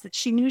because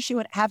she knew she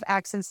would have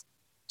access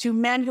to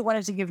men who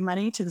wanted to give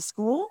money to the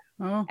school.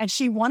 Oh. And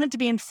she wanted to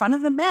be in front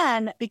of the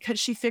men because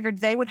she figured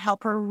they would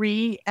help her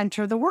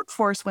re-enter the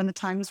workforce when the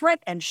time was right.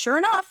 And sure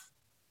enough,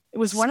 it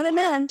was one of the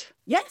men.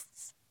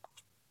 Yes.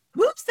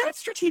 Whoops, that's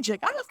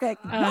strategic. I was like,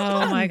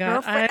 oh my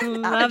God, I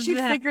love you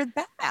that. figured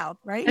that out,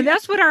 right? And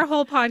that's what our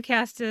whole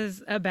podcast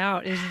is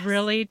about, is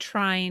really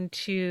trying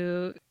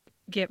to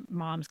get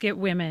moms, get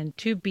women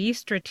to be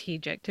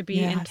strategic, to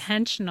be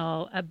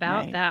intentional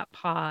about that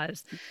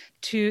pause,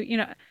 to,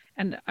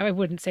 and I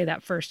wouldn't say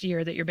that first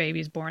year that your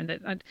baby's born,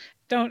 that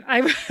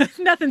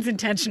nothing's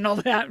intentional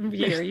that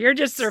year. You're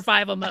just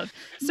survival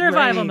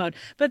mode.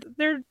 But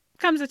there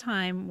comes a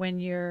time when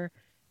your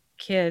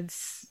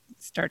kids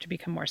start to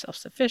become more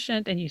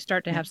self-sufficient and you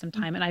start to have some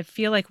time. And I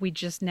feel like we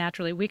just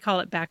naturally, we call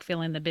it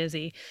backfilling the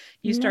busy.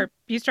 You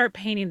start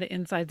painting the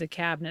insides of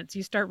cabinets.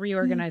 You start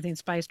reorganizing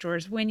spice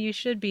drawers when you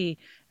should be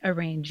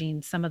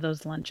arranging some of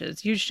those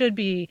lunches. You should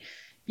be,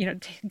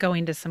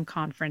 going to some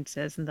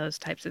conferences and those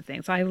types of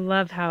things. I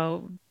love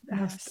how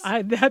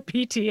that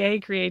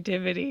PTA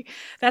creativity,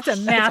 that's a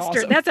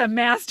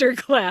master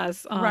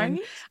class on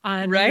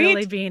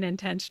really being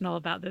intentional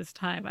about this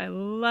time. I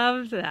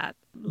love that.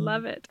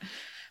 Love it.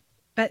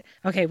 But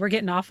okay, we're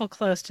getting awful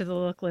close to the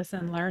look,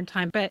 listen, learn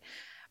time. But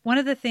one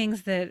of the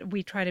things that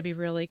we try to be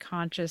really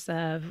conscious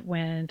of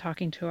when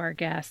talking to our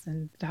guests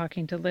and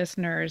talking to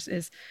listeners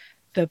is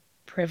the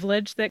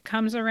privilege that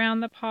comes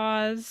around the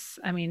pause.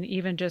 I mean,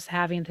 even just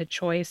having the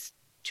choice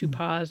to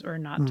pause or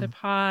not to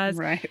pause.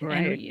 Right.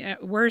 And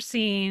we're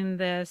seeing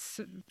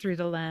this through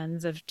the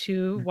lens of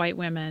two white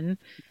women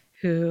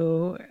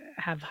who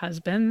have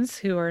husbands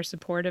who are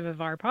supportive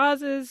of our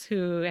pauses,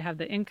 who have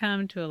the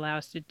income to allow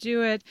us to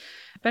do it,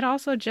 but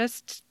also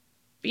just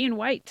being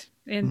white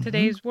in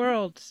today's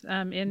world,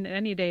 in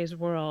any day's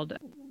world,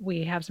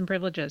 we have some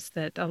privileges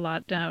that a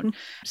lot don't.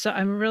 So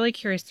I'm really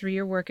curious, through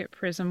your work at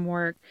Prism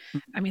Work,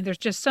 I mean, there's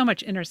just so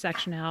much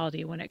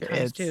intersectionality when it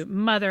comes to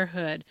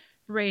motherhood,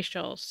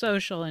 racial,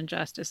 social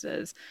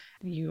injustices.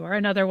 You are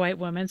another white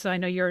woman, so I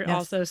know you're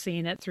also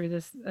seeing it through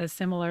this a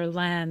similar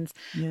lens.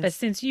 But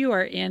since you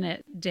are in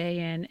it day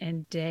in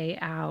and day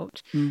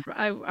out,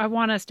 I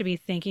want us to be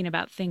thinking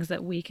about things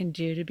that we can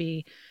do to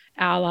be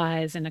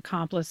allies and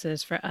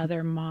accomplices for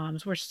other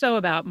moms. We're so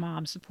about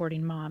moms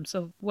supporting moms.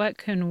 So what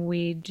can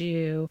we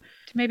do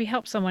to maybe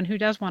help someone who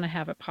does want to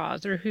have a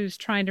pause or who's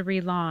trying to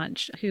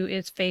relaunch, who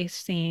is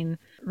facing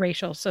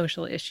racial,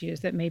 social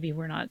issues that maybe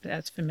we're not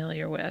as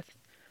familiar with?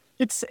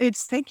 It's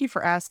thank you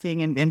for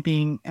asking and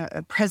being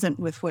present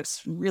with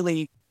what's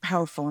really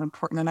powerful and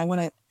important. And I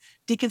want to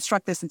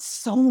deconstruct this in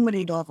so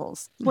many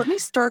levels. Let me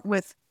start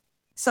with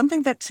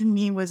something that to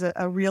me was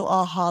a real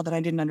aha that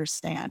I didn't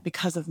understand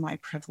because of my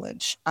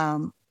privilege,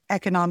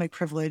 economic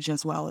privilege,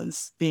 as well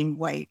as being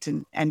white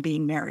and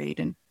being married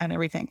and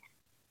everything.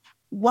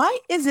 Why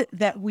is it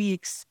that we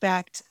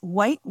expect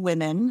white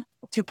women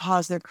to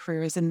pause their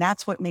careers and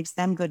that's what makes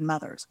them good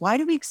mothers? Why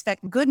do we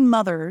expect good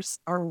mothers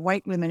are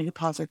white women who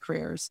pause their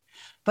careers,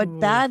 but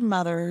bad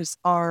mothers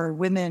are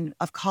women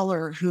of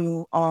color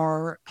who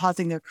are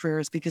pausing their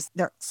careers because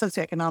they're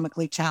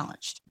socioeconomically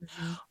challenged?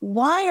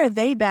 Why are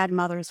they bad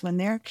mothers when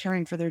they're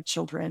caring for their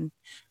children,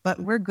 but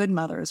we're good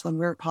mothers when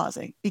we're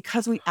pausing?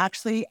 Because we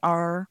actually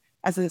are,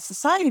 as a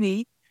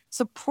society,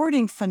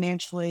 supporting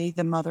financially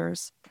the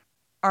mothers,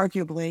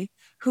 arguably,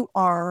 who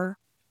are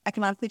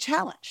economically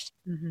challenged.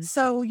 Mhm.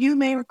 So you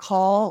may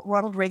recall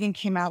Ronald Reagan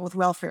came out with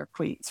welfare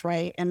queens,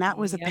 right? And that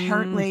was Yep.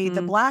 apparently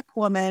the Mhm. Black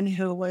woman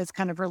who was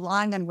kind of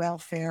relying on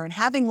welfare and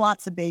having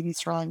lots of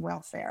babies drawing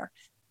welfare.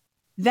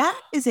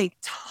 That is a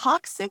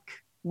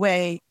toxic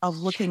way of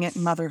looking at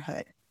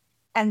motherhood.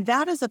 And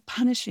that is a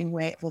punishing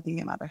way of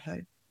looking at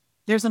motherhood.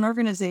 There's an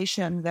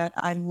organization that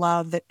I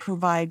love that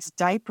provides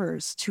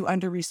diapers to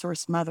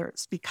under-resourced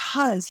mothers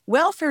because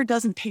welfare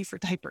doesn't pay for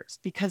diapers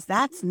because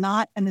that's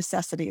not a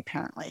necessity,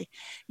 apparently.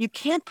 You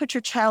can't put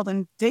your child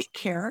in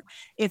daycare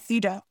if you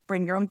don't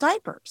bring your own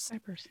diapers.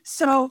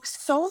 So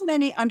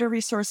many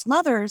under-resourced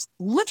mothers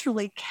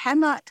literally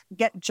cannot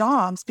get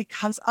jobs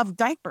because of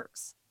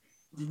diapers.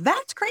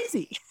 That's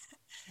crazy.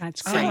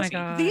 That's Oh crazy. my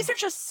God. These are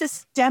just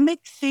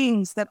systemic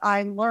things that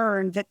I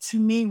learned that to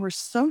me were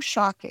so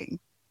shocking.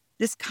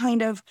 This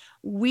kind of,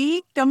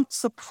 we don't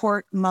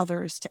support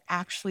mothers to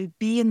actually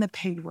be in the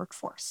paid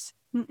workforce.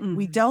 Mm-mm.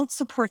 We don't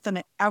support them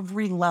at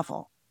every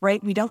level,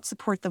 right? We don't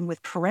support them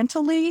with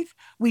parental leave.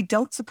 We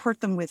don't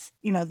support them with,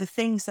 the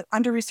things that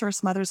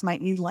under-resourced mothers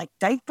might need, like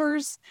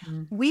diapers.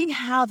 Mm. We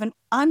have an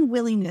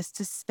unwillingness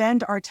to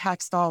spend our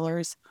tax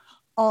dollars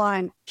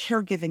on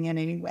caregiving in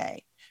any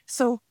way.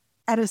 So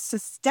at a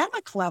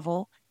systemic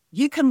level,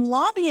 you can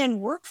lobby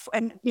and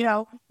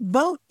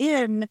vote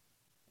in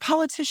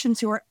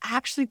politicians who are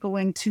actually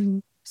going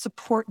to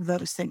support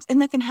those things.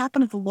 And that can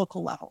happen at the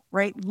local level,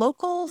 right?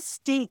 Local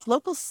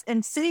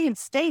and city and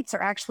states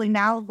are actually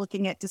now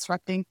looking at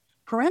disrupting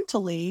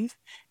parental leave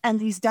and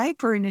these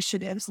diaper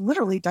initiatives,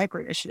 literally diaper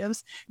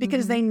initiatives,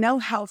 because they know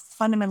how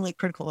fundamentally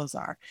critical those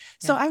are.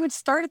 So I would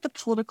start at the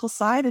political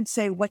side and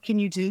say, what can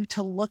you do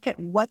to look at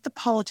what the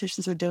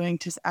politicians are doing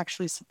to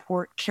actually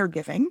support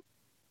caregiving?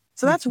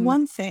 So that's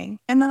one thing.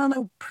 And then on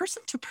a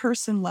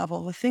person-to-person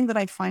level, the thing that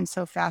I find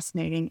so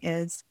fascinating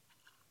is,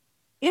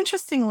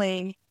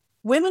 interestingly,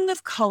 women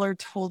of color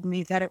told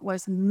me that it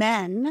was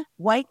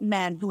white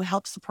men, who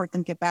helped support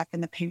them get back in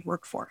the paid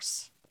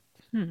workforce.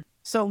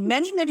 So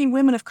many, many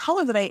women of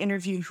color that I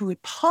interviewed who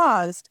had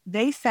paused,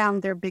 they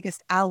found their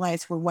biggest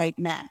allies were white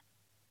men.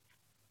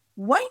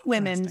 White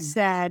women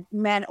said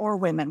men or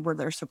women were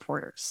their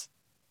supporters.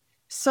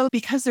 So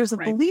because there's a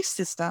belief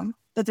system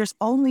that there's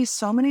only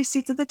so many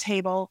seats at the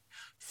table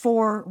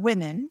for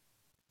women,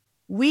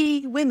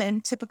 we women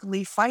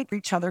typically fight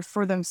each other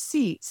for those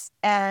seats.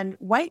 And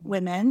white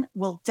women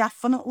will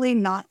definitely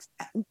not,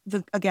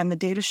 the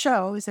data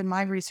shows, and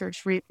my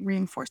research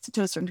reinforced it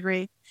to a certain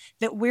degree,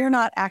 that we're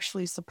not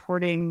actually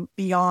supporting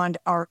beyond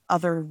our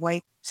other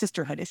white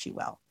sisterhood, if you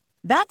will.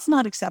 That's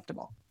not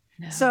acceptable.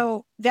 No.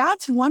 So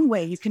that's one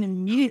way you can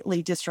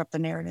immediately disrupt the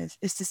narrative,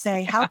 is to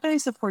say, how can I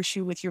support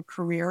you with your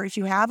career? If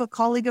you have a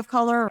colleague of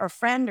color or a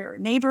friend or a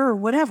neighbor or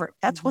whatever,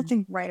 that's one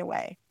thing right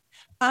away.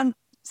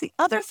 The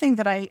other thing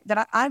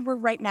we're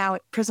right now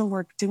at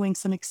PrismWork doing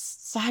some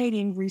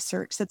exciting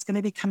research that's going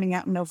to be coming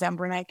out in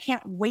November, and I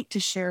can't wait to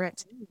share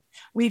it.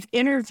 We've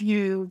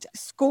interviewed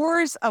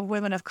scores of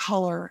women of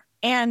color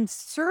and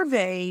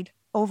surveyed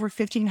over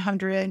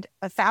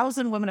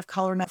 1,000 women of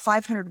color and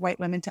 500 white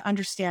women to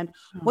understand,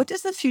 what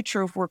does the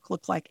future of work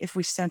look like if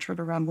we center it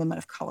around women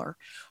of color?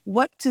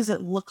 What does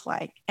it look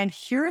like? And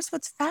here's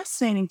what's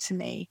fascinating to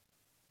me.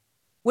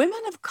 Women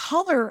of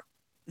color,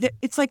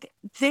 it's like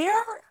they're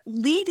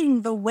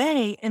leading the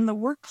way in the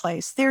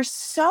workplace. They're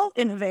so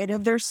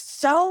innovative. They're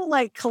so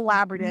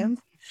collaborative.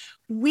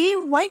 We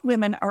white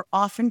women are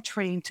often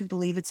trained to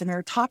believe it's a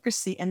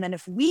meritocracy. And then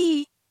if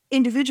we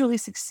individually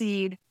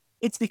succeed,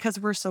 it's because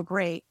we're so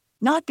great,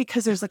 not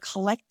because there's a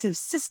collective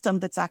system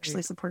that's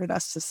actually supported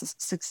us to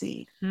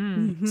succeed.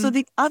 So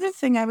the other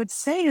thing I would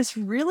say is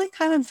really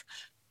kind of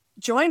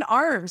join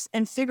arms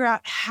and figure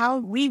out how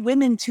we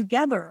women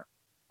together,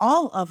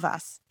 all of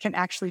us, can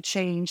actually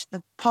change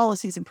the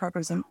policies and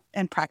programs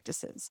and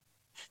practices.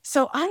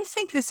 So I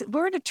think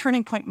we're at a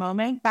turning point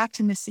moment. Back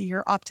to Missy,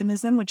 your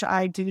optimism, which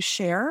I do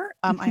share.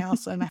 I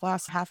also am a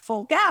glass half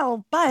full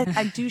gal, but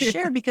I do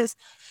share because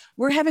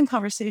we're having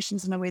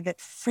conversations in a way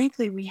that,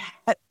 frankly, we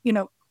had,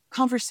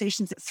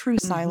 conversations through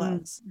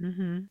silos.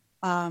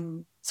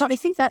 So I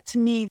think that, to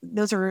me,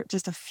 those are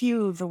just a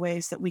few of the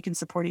ways that we can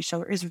support each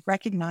other, is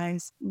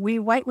recognize we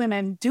white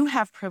women do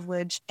have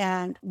privilege,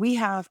 and we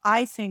have,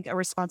 I think, a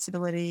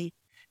responsibility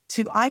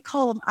to, I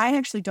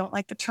actually don't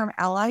like the term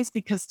allies,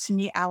 because to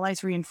me,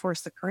 allies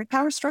reinforce the current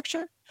power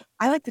structure.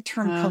 I like the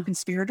term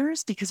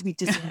co-conspirators, because we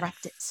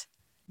disrupt it.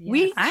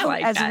 We,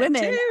 as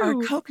women, are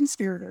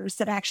co-conspirators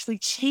that actually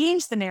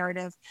change the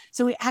narrative.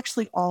 So we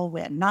actually all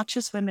win, not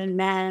just women,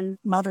 men,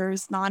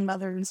 mothers,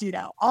 non-mothers,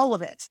 all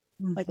of it.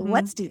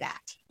 Let's do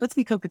that. Let's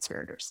be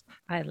co-conspirators.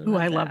 I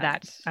love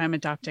that. I'm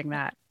adopting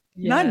that.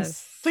 Yes.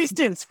 Nuns, please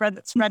do spread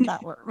that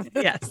word.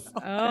 Yes.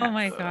 Oh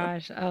my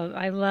gosh. Oh,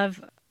 I love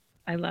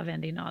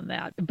ending on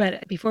that.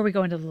 But before we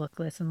go into the look,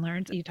 listen,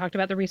 learn, you talked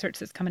about the research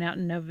that's coming out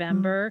in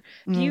November.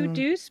 Do you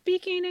do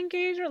speaking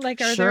engagement?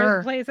 Are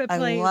there plays that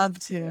play?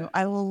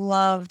 I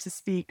love to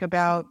speak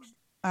about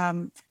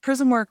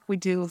PrismWork. We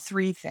do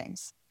three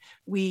things.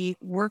 We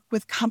work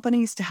with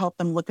companies to help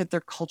them look at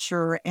their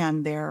culture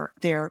and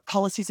their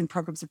policies and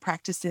programs and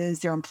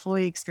practices, their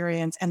employee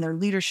experience and their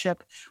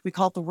leadership. We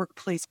call it the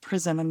workplace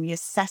prism, and we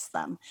assess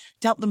them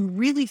to help them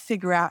really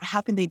figure out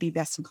how can they be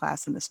best in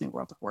class in this new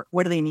world of work?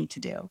 What do they need to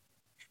do?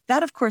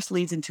 That, of course,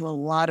 leads into a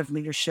lot of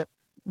leadership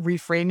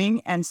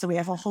reframing. And so we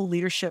have a whole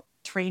leadership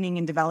training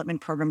and development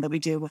program that we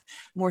do with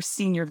more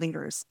senior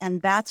leaders. And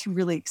that's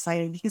really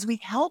exciting because we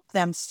help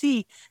them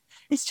see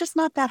it's just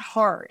not that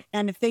hard.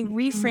 And if they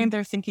reframe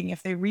their thinking,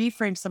 if they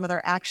reframe some of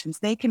their actions,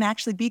 they can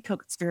actually be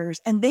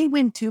co-conspirators. And they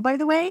win too, by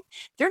the way.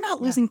 They're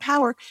not losing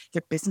power.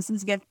 Their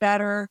businesses get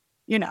better.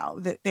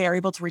 That they are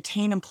able to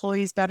retain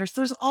employees better.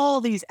 So there's all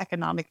these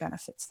economic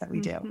benefits that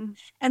we do.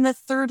 And the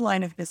third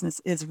line of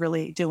business is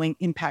really doing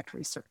impact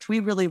research. We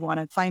really want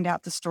to find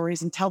out the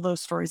stories and tell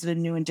those stories in a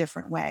new and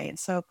different way. And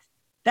so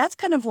that's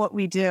kind of what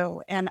we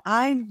do. And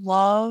I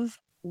love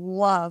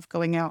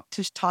going out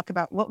to talk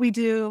about what we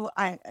do.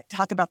 I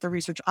talk about the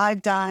research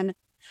I've done.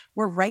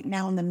 We're right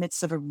now in the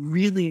midst of a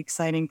really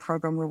exciting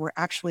program where we're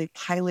actually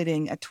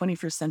piloting a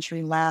 21st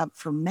century lab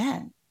for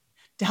men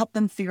to help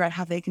them figure out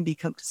how they can be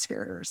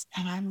co-conspirators.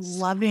 And I'm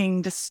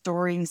loving the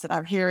stories that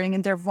I'm hearing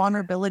and their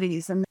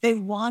vulnerabilities, and they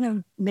want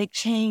to make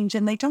change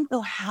and they don't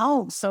know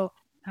how. So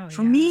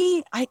for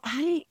me,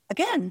 I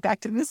again,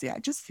 back to Missy,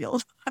 I'm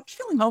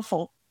feeling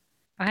hopeful.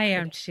 I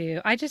am too.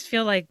 I just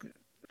feel like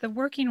the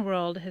working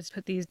world has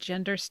put these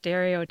gender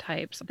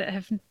stereotypes that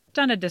have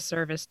done a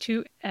disservice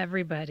to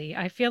everybody.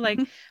 I feel like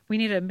we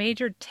need a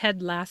major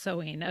Ted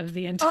Lassoing of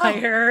the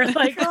entire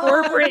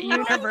corporate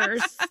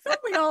universe.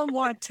 We all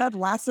want Ted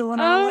Lasso in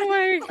our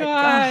life. My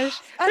gosh.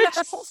 And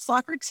that whole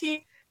soccer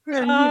team.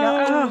 And,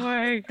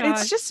 my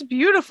gosh. It's just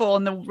beautiful.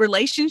 And the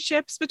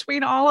relationships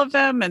between all of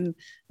them. And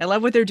I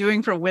love what they're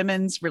doing for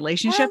women's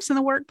relationships in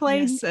the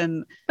workplace.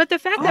 But the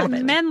fact that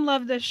men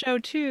love the show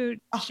too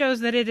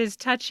shows that it is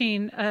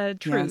touching a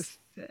truth.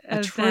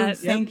 A truth.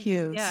 Thank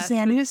you.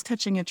 Suzanne, it is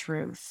touching a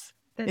truth.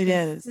 It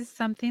is. This is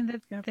something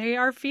that they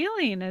are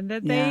feeling and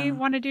that they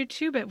want to do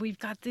too. But we've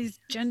got these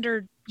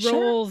gender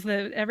roles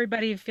that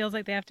everybody feels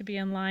like they have to be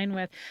in line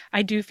with.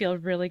 I do feel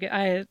really good.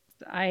 I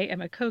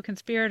am a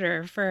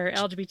co-conspirator for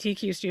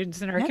LGBTQ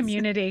students in our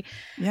community.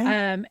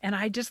 And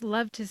I just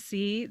love to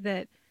see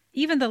that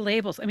even the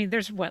labels, I mean,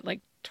 there's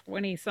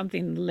 20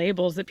 something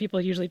labels that people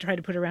usually try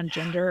to put around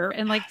gender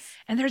and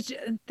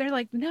they're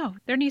like, no,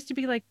 there needs to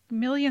be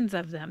millions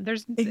of them.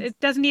 It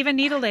doesn't even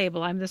need a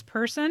label. I'm this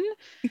person.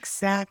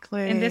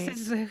 Exactly. And this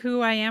is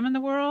who I am in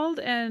the world.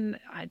 And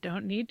I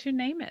don't need to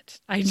name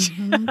it. I just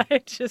am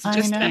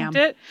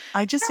it.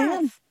 I just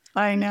am.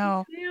 I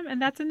know.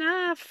 And that's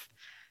enough.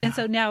 And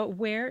so now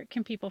where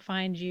can people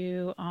find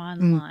you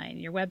online,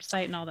 your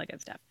website and all that good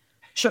stuff?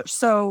 Sure.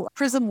 So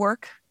Prism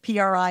Work,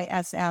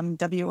 PRISMWORK.com.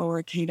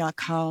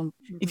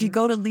 If you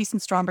go to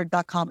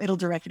LisaStromberg.com, it'll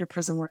direct you to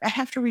Prism Work. I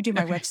have to redo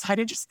my website.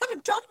 I just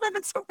haven't done it. I've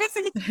been so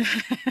busy.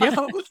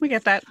 We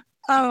get that.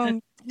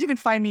 You can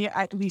find me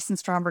at Lisa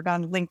Stromberg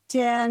on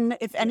LinkedIn.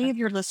 If any of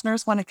your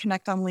listeners want to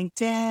connect on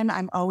LinkedIn,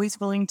 I'm always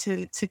willing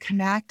to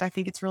connect. I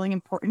think it's really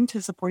important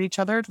to support each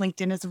other.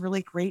 LinkedIn is a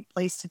really great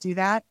place to do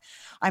that.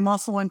 I'm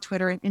also on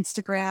Twitter and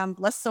Instagram,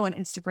 less so on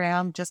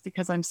Instagram just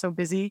because I'm so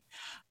busy.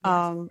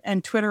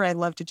 And Twitter, I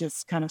love to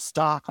just kind of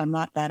stalk. I'm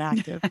not that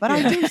active, but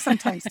I do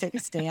sometimes take a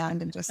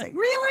stand and just say,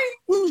 really?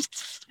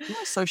 I'm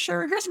not so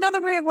sure. Here's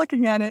another way of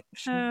looking at it.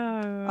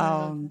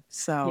 I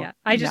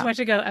just went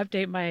to go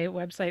update my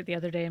website the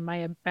other day, and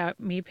my About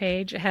Me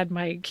page had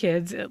my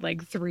kids at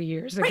 3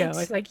 years ago. I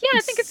was like, I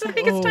think it's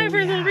time for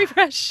a little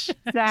refresh.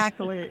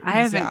 Exactly. I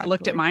haven't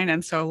looked at mine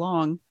in so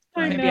long.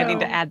 Maybe I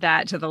need to add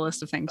that to the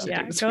list of things to do.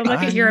 Go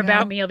look at your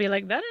About Me. You'll be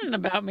like, that isn't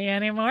about me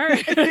anymore.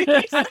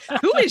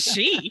 Who is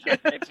she?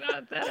 That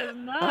is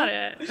not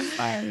it.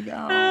 There you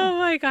go. Oh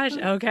my gosh.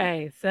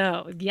 Okay.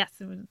 So yes,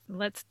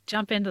 let's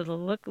jump into the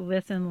Look,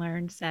 Listen,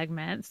 Learn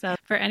segment. So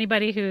for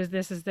anybody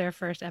this is their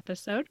first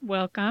episode,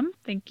 welcome.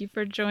 Thank you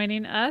for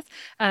joining us.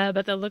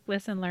 But the Look,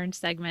 Listen, Learn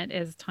segment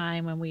is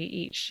time when we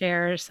each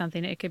share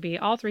something. It could be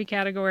all three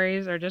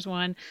categories or just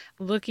one.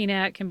 Looking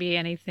at can be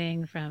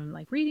anything from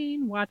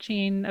reading,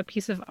 watching, a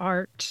piece of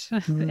art,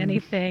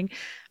 anything,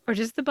 or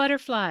just the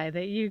butterfly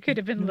that you could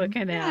have been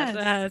looking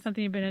at,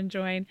 something you've been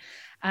enjoying.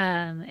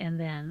 And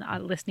then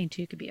listening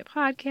to could be a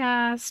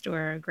podcast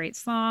or a great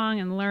song,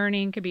 and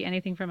learning could be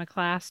anything from a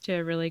class to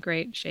a really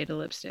great shade of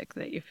lipstick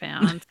that you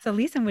found. So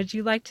Lisa, would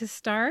you like to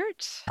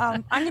start?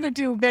 I'm going to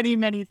do many,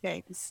 many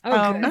things.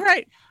 All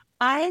right.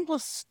 I will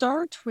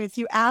start with,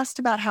 you asked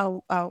about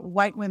how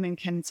white women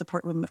can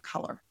support women of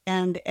color,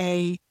 and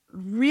a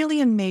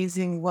really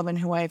amazing woman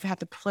who I've had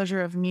the pleasure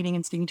of meeting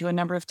and speaking to a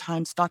number of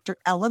times, Dr.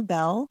 Ella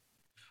Bell,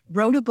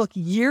 wrote a book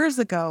years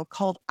ago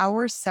called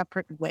Our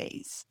Separate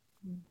Ways.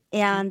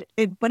 And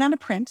it went out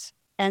of print.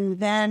 And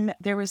then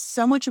there was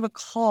so much of a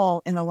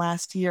call in the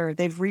last year.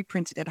 They've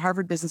reprinted it.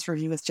 Harvard Business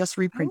Review has just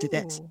reprinted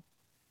it.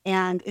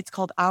 And it's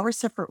called Our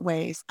Separate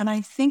Ways. And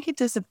I think it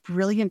does a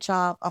brilliant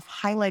job of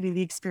highlighting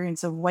the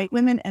experience of white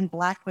women and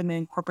Black women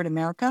in corporate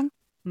America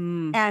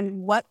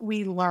and what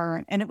we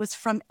learn. And it was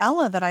from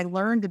Ella that I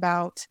learned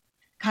about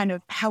kind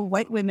of how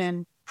white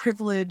women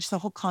privilege the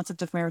whole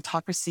concept of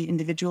meritocracy,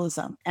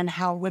 individualism, and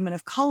how women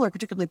of color,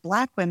 particularly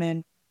Black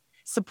women,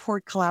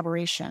 support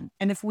collaboration.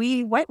 And if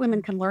we white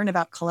women can learn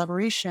about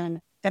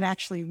collaboration, then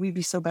actually we'd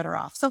be so better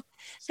off. So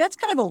that's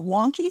kind of a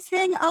wonky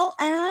thing I'll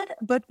add,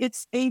 but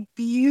it's a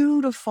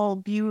beautiful,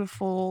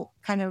 beautiful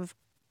kind of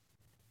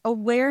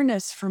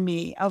awareness for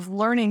me of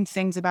learning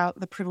things about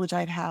the privilege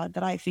I've had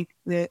that I think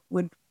that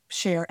would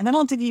share. And then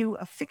I'll give you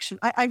a fiction.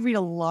 I read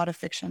a lot of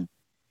fiction,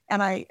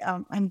 and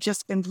I'm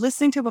just been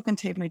listening to a book on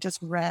tape, and I just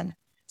read.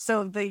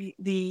 So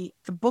the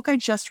book I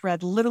just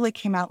read literally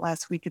came out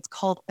last week. It's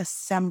called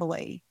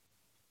Assembly.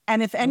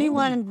 And if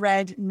anyone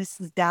read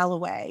Mrs.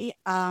 Dalloway,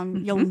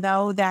 you'll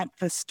know that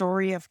the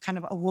story of kind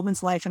of a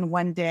woman's life in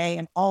one day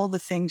and all the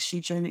things she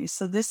journeys.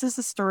 So this is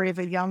the story of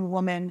a young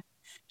woman.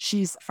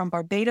 She's from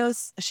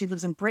Barbados. She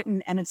lives in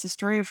Britain. And it's the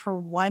story of her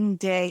one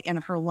day in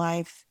her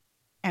life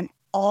and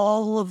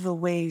all of the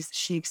ways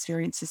she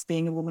experiences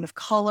being a woman of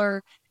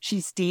color.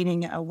 She's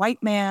dating a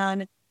white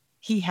man.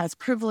 He has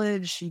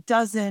privilege. She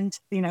doesn't.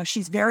 You know,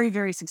 she's very,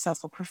 very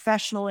successful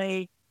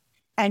professionally.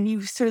 And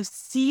you sort of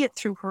see it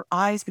through her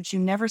eyes, but you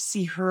never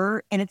see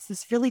her. And it's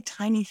this really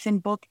tiny, thin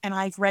book. And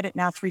I've read it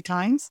now 3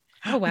 times.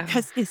 Oh, wow.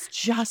 Because it's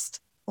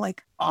just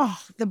like,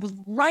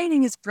 the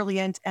writing is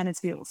brilliant and it's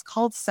beautiful. It's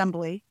called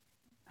Assembly.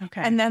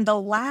 Okay. And then the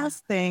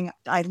last thing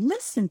I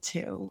listened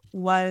to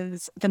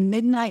was The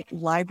Midnight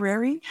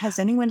Library. Has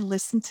anyone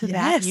listened to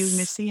that? You,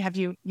 Missy, have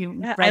you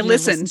read I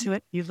listened to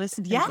it? You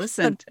listened? I Yeah.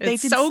 listened. They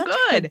It's did so such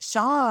a good.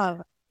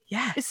 job.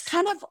 Yes. It's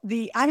kind of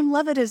I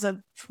love it as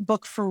a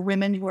book for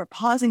women who are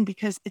pausing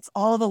because it's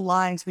all the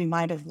lives we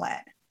might have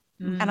led.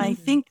 And I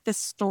think the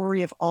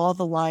story of all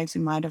the lives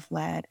we might have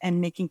led and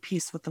making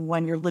peace with the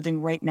one you're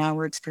living right now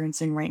or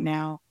experiencing right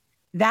now,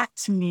 that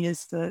to me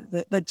is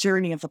the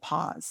journey of the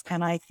pause.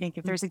 And I think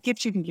if there's a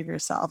gift you can give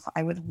yourself,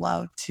 I would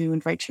love to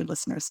invite your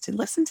listeners to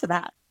listen to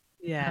that.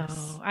 Yes.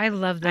 Oh, I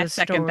love those I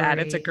second that.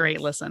 It's a stories.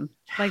 great listen.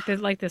 Like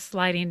the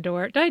sliding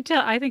door.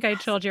 I think I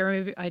told you, or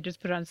maybe I just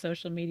put it on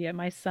social media.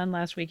 My son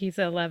last week, he's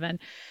 11.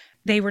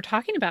 They were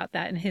talking about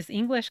that in his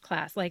English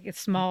class, like it's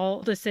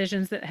small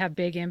decisions that have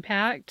big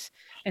impact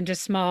and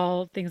just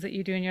small things that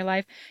you do in your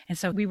life. And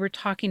so we were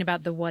talking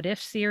about the What If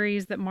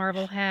series that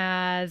Marvel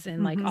has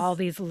and like all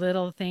these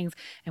little things.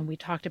 And we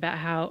talked about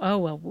how,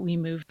 we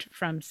moved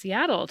from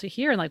Seattle to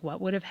here and like what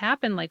would have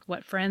happened? Like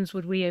what friends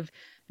would we have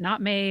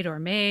not made or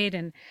made?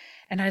 And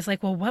I was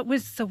like, well, what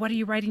are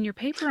you writing your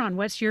paper on?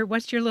 What's your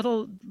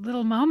little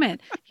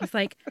moment? He's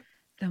like,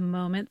 the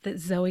moment that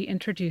Zoe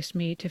introduced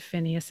me to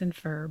Phineas and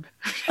Ferb.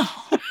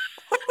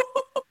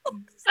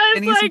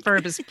 Phineas and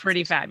Ferb is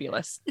pretty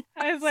fabulous.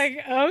 I was like,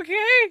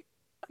 okay,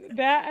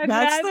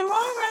 That's the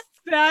moment.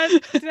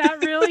 That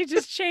really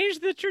just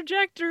changed the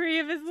trajectory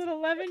of his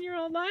little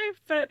 11-year-old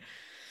life. But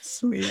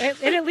Sweet.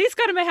 it at least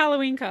got him a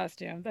Halloween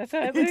costume. That's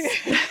how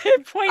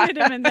it pointed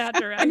him in that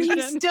direction. And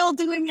he's still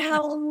doing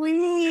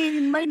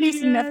Halloween. My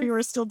niece and nephew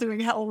are still doing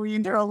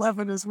Halloween. They're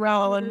 11 as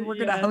well. And we're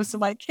going to host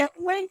them. I can't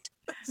wait.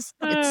 It's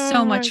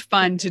so much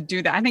fun to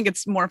do that. I think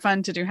it's more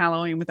fun to do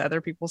Halloween with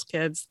other people's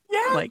kids.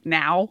 Yeah. Like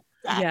now.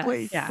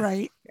 Exactly. Yeah.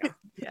 Right.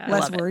 Yeah.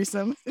 Less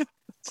worrisome.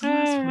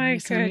 Oh my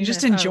So goodness. you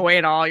just enjoy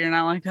it all. You're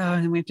not like,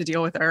 and we have to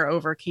deal with our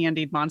over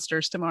candied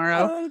monsters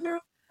tomorrow. Oh, no.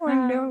 I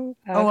know.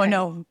 Okay. Oh, I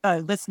know.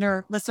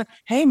 Listener.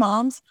 Hey,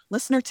 moms,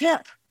 listener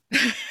tip.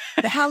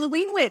 The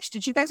Halloween witch.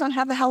 Did you guys not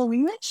have the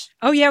Halloween witch?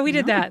 Oh yeah, we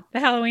did No. that.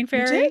 The Halloween You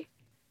fairy. did?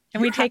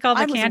 And we take all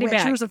the candy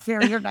back. She was a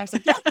fairy. You're nice.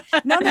 Like, yeah.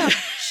 No.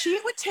 She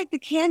would take the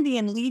candy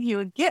and leave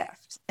you a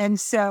gift. And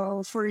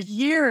so for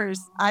years,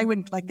 I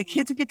would the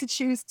kids would get to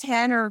choose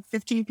 10 or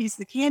 15 pieces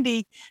of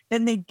candy.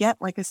 Then they'd get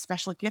like a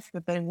special gift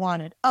that they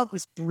wanted. Oh, it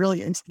was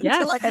brilliant.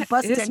 Yes, Until I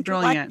busted It's in.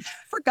 brilliant. I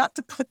forgot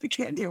to put the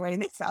candy away.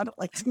 And they found it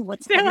like,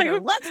 what's They're here?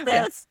 like, What's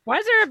this? Why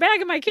is there a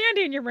bag of my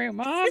candy in your room,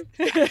 Mom?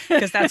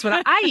 Because that's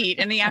what I eat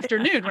in the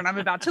afternoon when I'm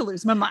about to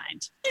lose my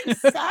mind.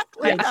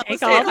 Exactly. I That take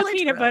was all the totally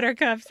peanut true. butter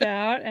cups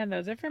out, and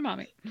those are for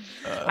Mommy.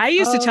 I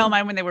used to tell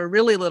mine when they were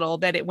really little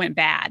that it went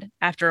bad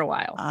after a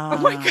while. Oh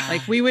my God.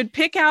 Like we would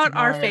pick out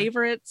our Smart.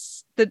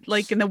 favorites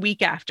in the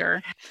week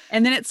after.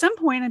 And then at some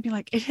point I'd be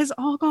like, it has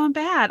all gone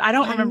bad. I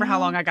don't remember how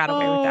long I got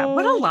away with that.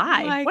 What a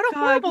lie. What a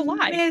horrible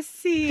lie.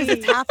 Missy. Because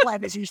its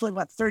half-life is usually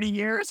 30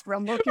 years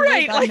from looking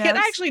Right. at Like that it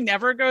nose. actually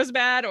never goes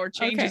bad or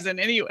changes in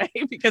any way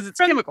because it's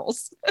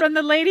chemicals. From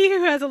the lady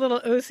who has a little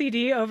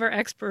OCD over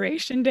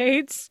expiration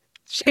dates.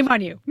 Shame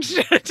on you.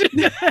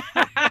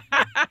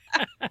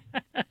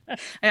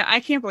 I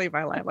can't believe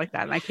I lied like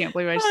that. And I can't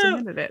believe I just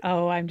admitted it.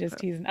 Oh, I'm just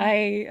teasing.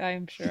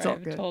 I'm sure It's all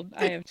good.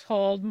 I have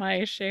told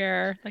my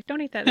share. Like,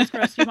 don't eat that. That's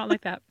gross. You won't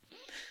like that.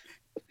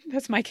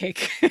 That's my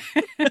cake.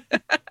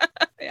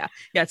 Yeah,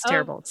 it's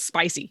terrible. It's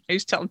spicy. I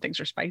used to tell them things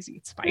are spicy.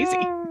 It's spicy.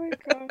 Oh my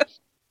gosh.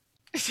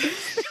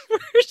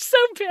 We're so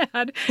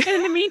bad. And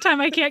in the meantime,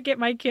 I can't get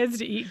my kids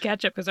to eat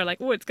ketchup because they're like,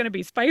 oh, it's going to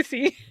be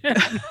spicy.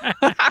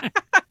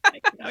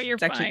 Like, no, you're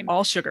It's actually fine.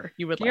 all sugar.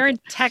 You would You're like in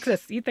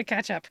Texas. Eat the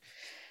ketchup.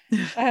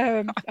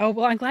 Well,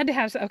 I'm glad to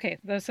have.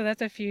 So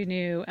that's a few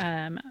new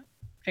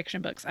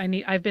fiction books.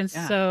 I've been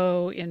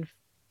so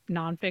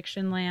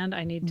nonfiction land.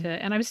 I need to,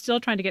 and I'm still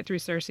trying to get through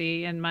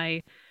Cersei and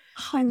my.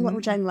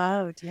 Which I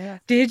loved. Yeah.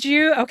 Did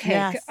you? Okay.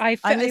 Yes. I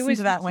listened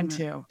to that one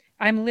too.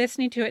 I'm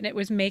listening to it and it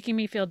was making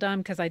me feel dumb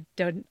because I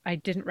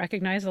didn't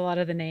recognize a lot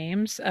of the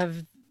names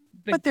of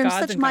the but they're gods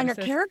such and minor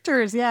goddesses.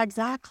 characters. Yeah,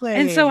 exactly.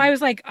 And so I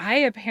was like,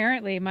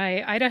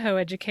 my Idaho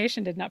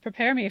education did not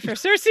prepare me for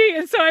Cersei.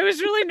 And so I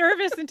was really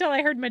nervous until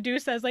I heard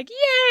Medusa. I was like, yay,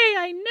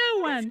 I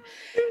know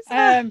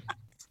one.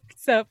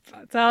 So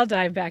I'll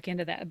dive back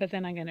into that, but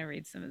then I'm going to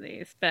read some of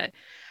these. But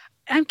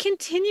I'm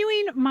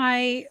continuing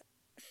my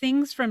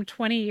things from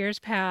 20 years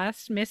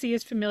past. Missy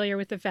is familiar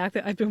with the fact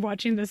that I've been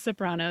watching The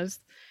Sopranos.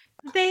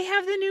 They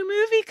have the new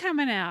movie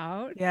coming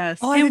out. Yes.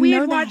 Oh, and we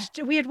had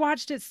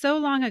watched it so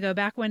long ago,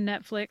 back when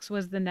Netflix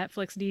was the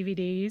Netflix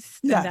DVDs.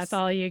 Yes. And that's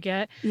all you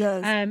get.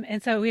 Yes.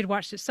 And so we had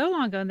watched it so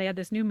long ago and they had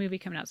this new movie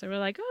coming out. So we're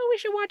like, oh, we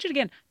should watch it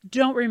again.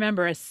 Don't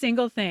remember a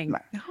single thing.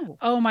 No.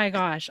 Oh my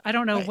gosh. I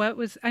don't know what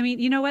was, I mean,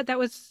 you know what? That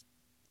was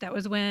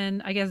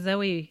when I guess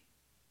Zoe,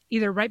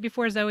 either right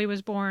before Zoe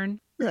was born.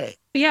 Right.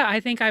 Yeah, I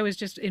think I was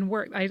just in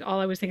work.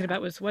 All I was thinking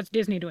about was what's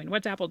Disney doing?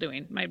 What's Apple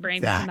doing? My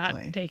brain was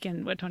not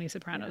taking what Tony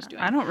Soprano's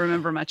doing. I don't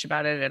remember much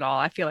about it at all.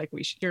 I feel like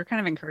you're kind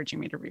of encouraging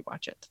me to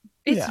rewatch it.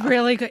 It's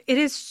really good. It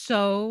is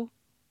so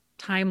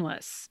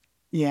timeless.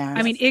 Yeah.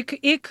 I mean,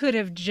 it could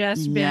have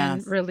just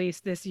been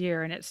released this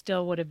year and it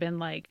still would have been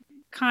like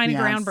kind of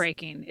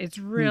groundbreaking. It's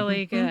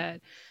really good.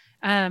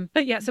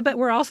 But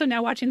we're also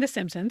now watching The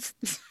Simpsons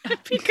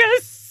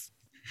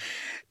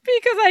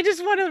because I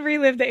just want to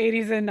relive the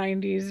 80s and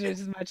 90s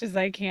as much as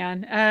I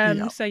can.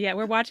 So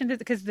we're watching this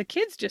because the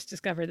kids just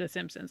discovered The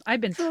Simpsons.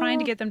 I've been trying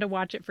to get them to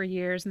watch it for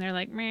years and they're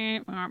like, meh,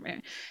 meh,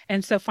 meh.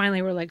 And so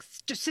finally we're like,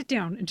 just sit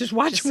down and just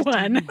watch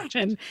one.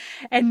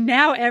 And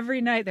now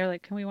every night they're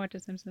like, can we watch The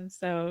Simpsons?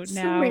 So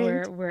now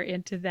we're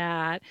into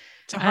that.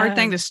 It's a hard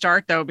thing to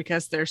start though,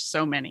 because there's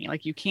so many,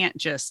 like you can't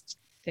just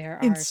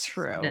It's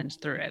true.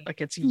 Through it. Like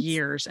it's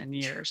years and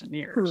years and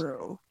years.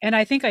 True. And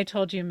I think I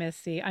told you,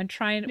 Missy, I'm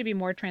trying to be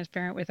more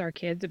transparent with our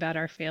kids about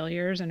our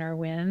failures and our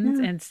wins.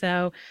 Yeah. And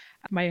so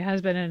my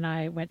husband and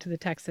I went to the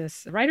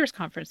Texas Writers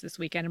Conference this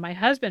weekend. And my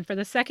husband, for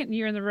the second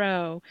year in a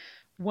row,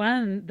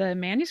 won the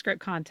manuscript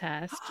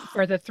contest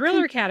for the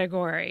thriller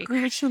category.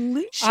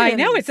 Congratulations. I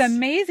know, it's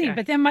amazing. Yeah.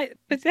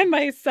 But then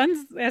my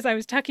son's, as I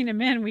was tucking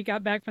him in, we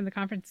got back from the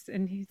conference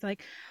and he's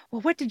like,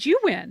 well, what did you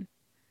win?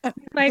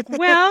 Like,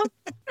 well,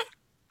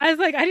 I was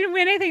like, I didn't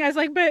win anything. I was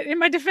like, but in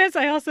my defense,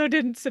 I also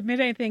didn't submit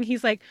anything.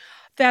 He's like,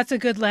 that's a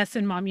good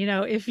lesson, Mom. You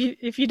know, if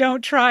you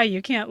don't try,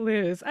 you can't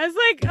lose. I was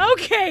like,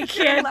 okay,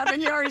 kid. 11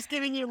 years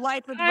giving you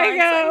life advice. I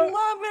know. I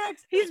love it.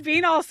 He's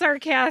being all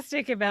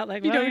sarcastic about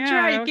like, You don't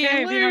try, you can't if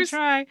you don't lose.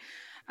 try.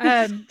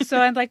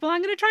 So I'm like, well,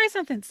 I'm going to try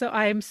something. So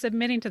I'm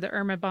submitting to the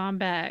Irma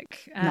Bombeck.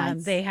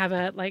 Nice. They have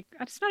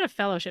it's not a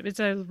fellowship.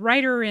 It's a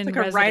writer in It's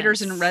like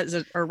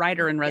residence. a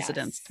writer in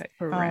residence type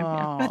program.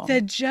 Yeah. But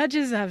the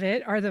judges of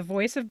it are the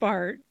voice of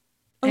Bart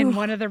and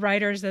one of the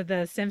writers of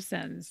The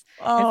Simpsons.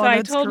 Oh, and so I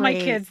that's told my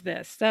great. kids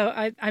this. So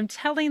I'm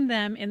telling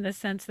them in the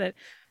sense that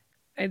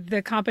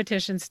the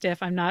competition's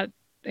stiff. I'm not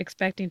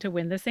expecting to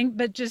win this thing,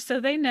 but just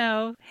so they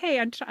know, hey,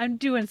 I'm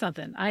doing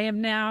something. I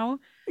am now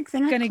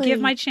going to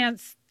give my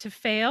chance to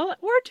fail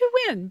or to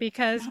win,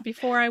 because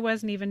before I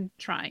wasn't even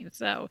trying.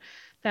 So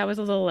that was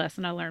a little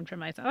lesson I learned from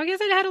myself. I guess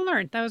I had to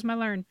learn. That was my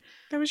learn.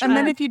 And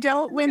then if you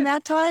don't win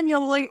that time,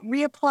 you'll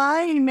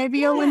reapply and maybe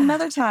you'll win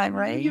another time,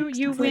 right? You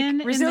It's win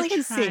like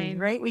resiliency, in the trying.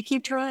 right? We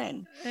keep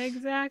trying.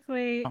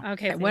 Exactly.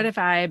 Okay. What if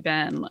I have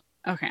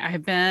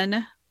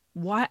been,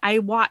 I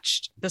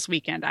watched this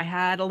weekend. I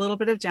had a little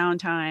bit of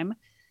downtime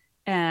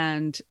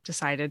and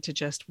decided to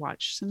just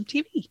watch some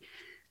TV.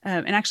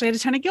 And actually had a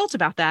ton of guilt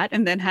about that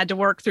and then had to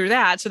work through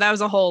that. So that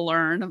was a whole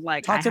learn of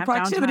like, Toxic I have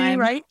proximity, downtime.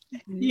 right?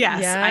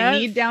 Yes, I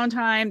need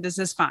downtime. This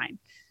is fine.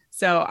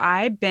 So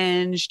I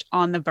binged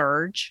On the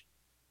Verge.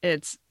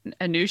 It's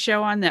a new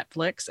show on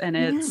Netflix and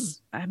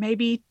it's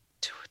maybe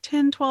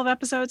 10, 12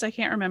 episodes. I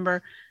can't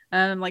remember.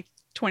 Like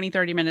 20,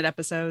 30-minute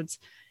episodes.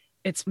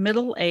 It's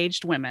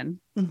middle-aged women,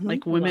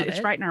 like women.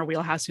 It's right in our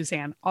wheelhouse,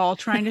 Suzanne, all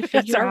trying to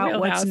figure out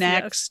what's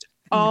next,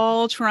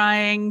 all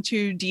trying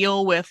to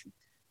deal with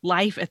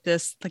life at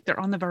this, like they're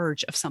on the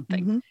verge of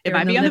something. It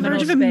might be on the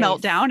verge of a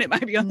meltdown. It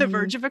might be on the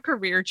verge of a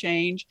career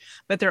change,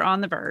 but they're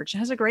on the verge. It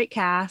has a great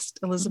cast.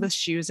 Elizabeth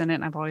Shue's in it.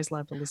 And I've always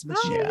loved Elizabeth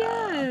Shue.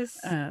 Yes.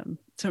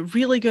 It's a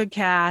really good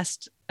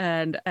cast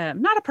and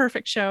not a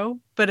perfect show,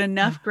 but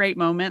enough great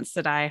moments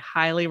that I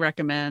highly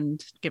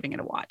recommend giving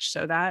it a watch.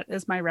 So that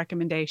is my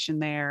recommendation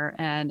there.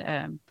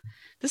 And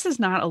this is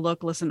not a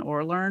look, listen,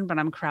 or learn, but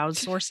I'm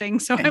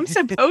crowdsourcing. So I'm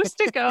supposed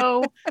to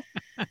go.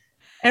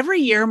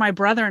 Every year, my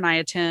brother and I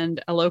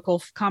attend a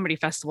local comedy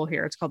festival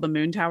here. It's called the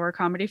Moon Tower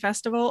Comedy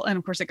Festival. And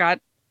of course, it got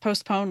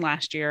postponed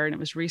last year and it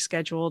was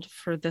rescheduled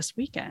for this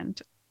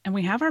weekend. And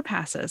we have our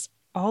passes.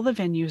 All the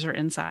venues are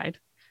inside.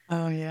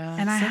 Oh, yeah.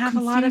 And I have a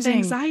lot of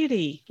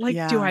anxiety.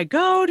 Like, do I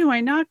go? Do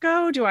I not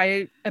go? Do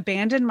I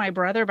abandon my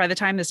brother? By the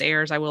time this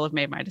airs, I will have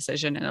made my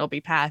decision and it'll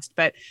be passed.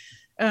 But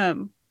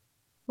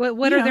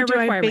what are their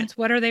requirements?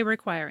 What are they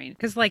requiring?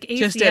 Because like ACL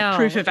just a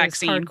proof of is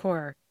vaccine.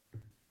 hardcore.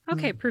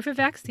 Okay, proof of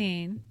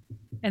vaccine.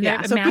 And Yeah,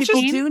 they're So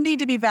people masking? do need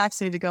to be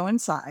vaccinated to go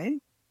inside.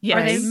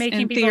 Are they Yes,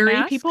 making in people theory,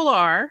 mask? people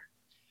are.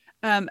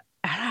 I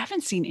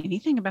haven't seen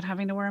anything about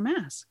having to wear a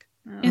mask.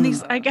 And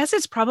these, I guess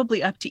it's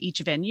probably up to each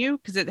venue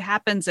because it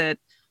happens at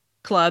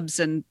clubs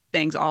and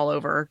things all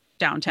over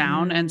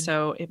downtown. And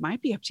so it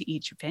might be up to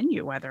each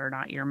venue whether or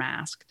not you're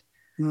masked.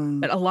 Mm.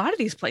 But a lot of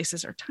these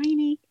places are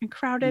tiny and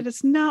crowded.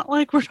 It's not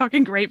like we're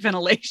talking great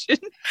ventilation.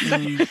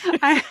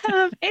 I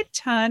have a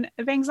ton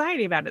of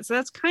anxiety about it. So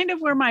that's kind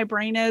of where my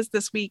brain is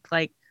this week.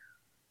 Like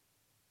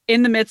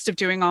in the midst of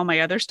doing all my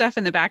other stuff,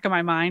 in the back of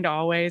my mind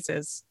always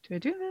is, do I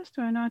do this?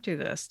 Do I not do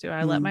this? Do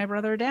I let my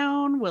brother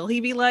down? Will he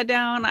be let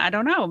down? I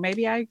don't know.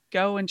 Maybe I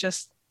go and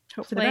just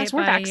hope for the Play best. it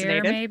We're by ear,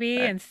 vaccinated. maybe,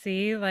 but- and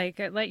see, like,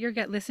 let your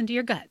gut, listen to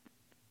your gut.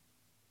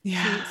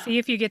 Yeah. See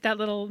if you get that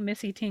little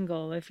missy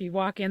tingle. If you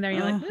walk in there,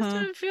 you're like, this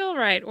doesn't feel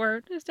right,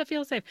 or this doesn't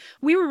feel safe.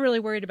 We were really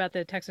worried about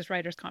the Texas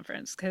Writers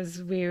Conference because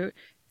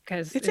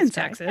it's in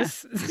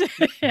Texas,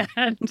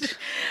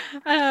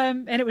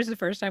 and it was the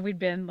first time we'd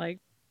been like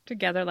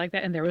together like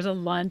that. And there was a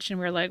lunch, and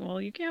we were like,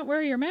 well, you can't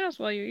wear your mask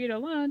while you eat a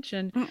lunch,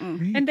 and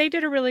they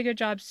did a really good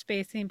job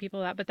spacing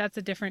people out. But that's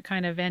a different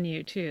kind of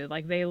venue too.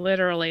 Like they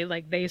literally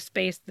they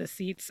spaced the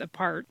seats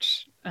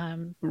apart.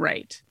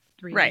 Right.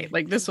 3 Right.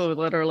 Like this will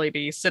literally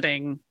be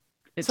sitting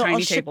at So I'll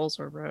tiny sh- tables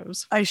or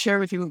rows. I share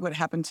with you what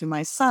happened to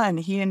my son.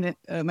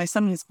 My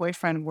son and his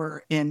boyfriend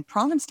were in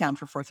Provincetown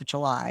for 4th of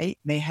July.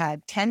 They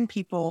had 10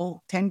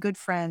 people, 10 good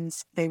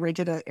friends. They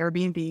rented an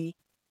Airbnb.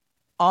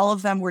 All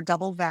of them were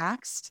double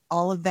vaxxed.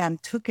 All of them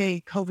took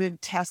a COVID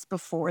test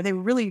before. They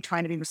were really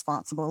trying to be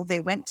responsible. They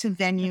went to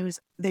venues.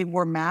 They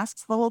wore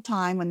masks the whole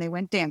time when they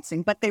went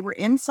dancing, but they were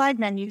inside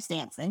venues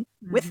dancing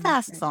with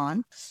masks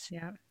on.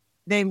 Yeah.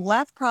 They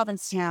left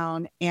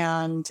Provincetown,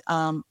 and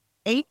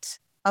 8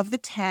 of the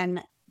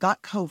 10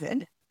 got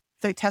COVID.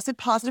 They tested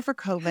positive for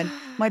COVID.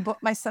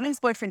 My son and his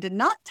boyfriend did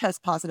not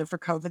test positive for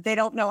COVID. They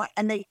don't know.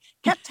 And they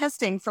kept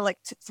testing for like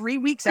 3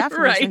 weeks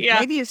afterwards. Right, and yeah.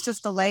 Maybe it's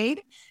just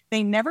delayed.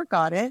 They never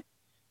got it,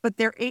 but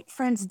their 8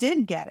 friends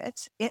did get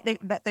it,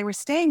 that they were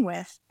staying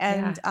with.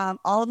 And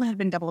all of them had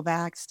been double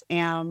vaxxed,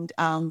 and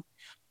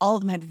all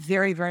of them had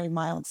very, very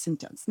mild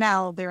symptoms.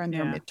 Now they're in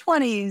their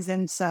mid-20s.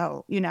 And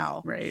so,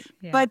 Right.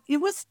 Yeah. but it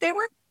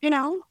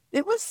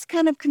was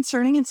kind of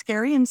concerning and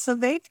scary. And so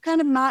they've kind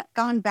of not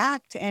gone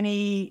back to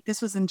any,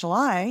 this was in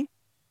July.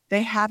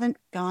 They haven't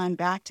gone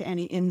back to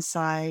any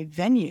inside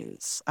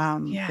venues.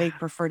 They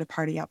prefer to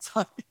party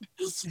outside.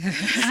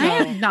 I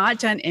have not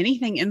done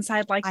anything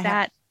inside like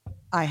that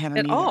I haven't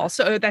at either. all.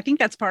 So I think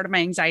that's part of my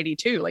anxiety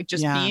too. Like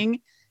just being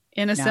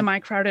in a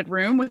semi-crowded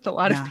room with a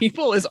lot of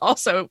people is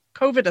also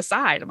COVID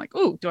aside. I'm like,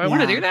 oh, do I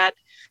want to do that?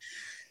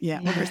 Yeah.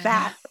 Well, there's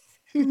that.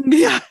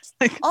 Yeah.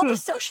 Like, All the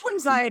social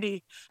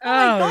anxiety. Oh,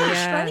 Oh, my gosh,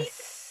 yes.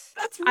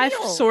 right? That's real.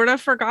 I've sort of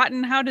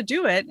forgotten how to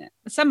do it,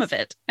 some of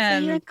it.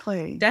 And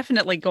Exactly.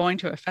 definitely going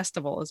to a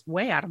festival is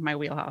way out of my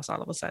wheelhouse all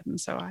of a sudden.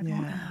 So I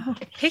don't know.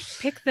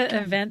 Pick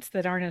the events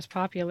that aren't as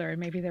popular, and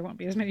maybe there won't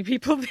be as many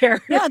people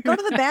there. Yeah, go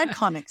to the bad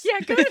comics. Yeah,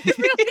 go to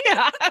really.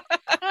 Yeah.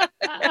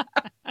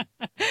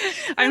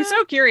 I'm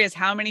so curious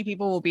how many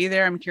people will be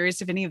there. I'm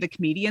curious if any of the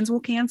comedians will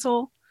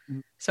cancel.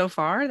 So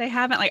far, they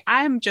haven't. Like,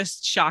 I'm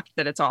just shocked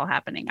that it's all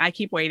happening. I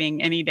keep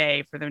waiting any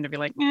day for them to be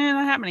like,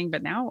 not happening.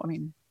 But now, I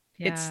mean,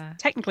 it's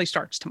technically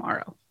starts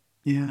tomorrow.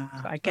 Yeah.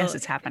 So I guess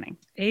it's happening.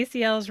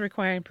 ACL is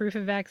requiring proof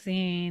of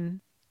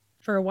vaccine.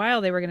 For a while,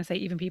 they were going to say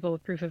even people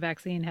with proof of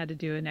vaccine had to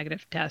do a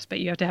negative test,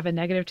 but you have to have a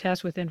negative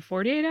test within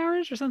 48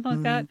 hours or something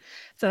like that.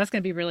 So that's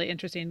going to be really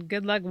interesting.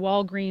 Good luck,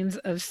 Walgreens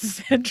of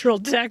Central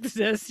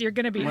Texas. You're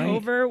going to be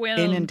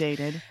overwhelmed.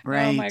 Inundated. Oh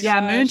Right. my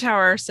Yeah, gosh. Moon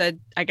Tower said,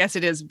 I guess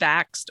it is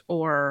vaxxed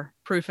or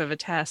proof of a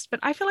test,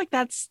 but I feel like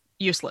that's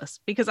useless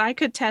because I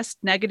could test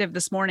negative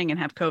this morning and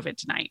have COVID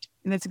tonight,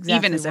 And that's exactly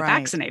even as a right.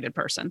 vaccinated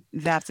person.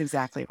 That's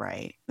exactly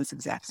right. That's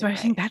exactly So right.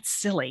 I think that's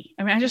silly.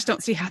 I mean, I just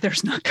don't see how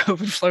there's not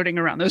COVID floating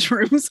around those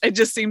rooms. It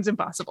just seems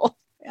impossible.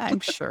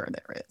 I'm sure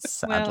there is.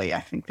 Sadly, I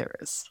think there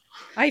is.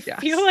 I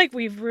feel like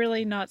we've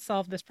really not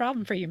solved this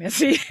problem for you,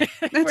 Missy.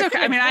 That's okay.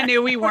 I mean, I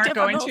knew we weren't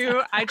going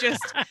difficult.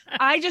 to.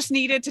 I just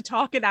needed to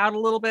talk it out a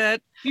little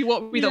bit. You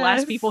won't be the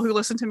last people who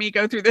listen to me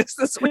go through this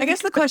week. I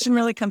guess the question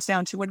really comes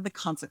down to what are the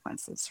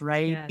consequences,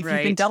 right? Yes. If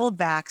you've been double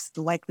vaxxed,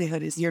 the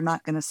likelihood is you're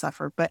not going to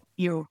suffer, but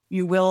you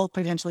will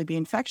potentially be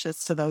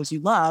infectious to those you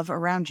love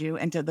around you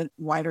and to the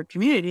wider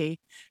community.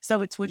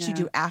 So it's what you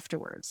do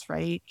afterwards,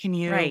 right? Can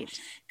you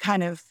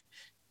kind of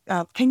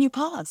can you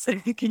pause?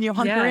 Can you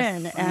hunker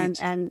in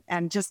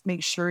and just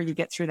make sure you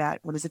get through that?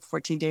 What is it,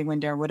 14-day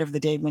window or whatever the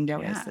day window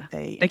is that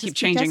they keep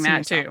changing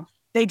that too.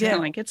 They do. Yeah,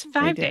 like it's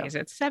 5 days,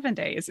 it's 7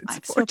 days,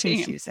 it's 14.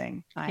 So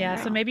confusing.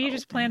 So maybe you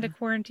just plan to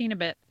quarantine a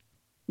bit.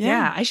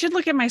 Yeah, I should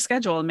look at my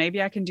schedule and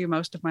maybe I can do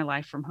most of my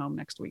life from home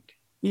next week.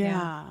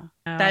 Yeah.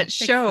 That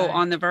show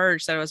on The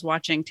Verge that I was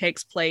watching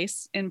takes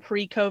place in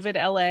pre-COVID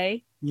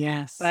LA.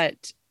 Yes.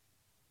 But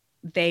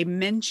they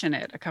mention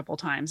it a couple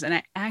times and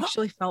I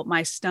actually felt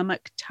my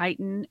stomach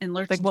tighten and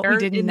like what we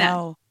didn't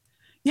know.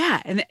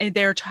 Yeah. And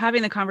they're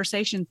having the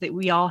conversations that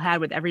we all had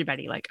with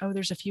everybody. Like, oh,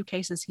 there's a few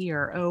cases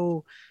here.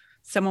 Oh,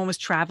 someone was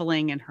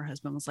traveling and her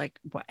husband was like,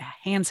 what,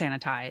 hand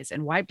sanitize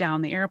and wipe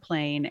down the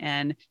airplane.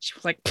 And she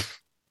was like,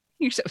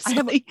 you're so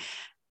silly.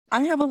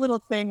 I have a little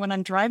thing when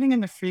I'm driving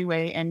in the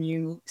freeway and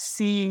you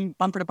see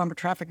bumper to bumper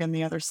traffic on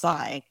the other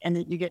side, and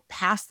then you get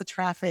past the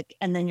traffic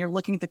and then you're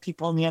looking at the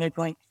people on the other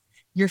going,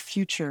 your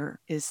future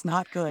is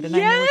not good. And I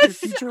know what your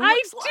future I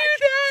looks do like.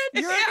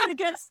 that. You're going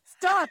to get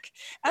stuck.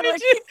 And I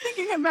keep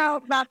thinking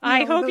about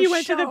I hope you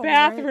went to the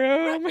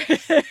bathroom.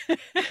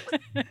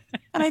 Right?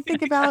 And I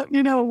think about,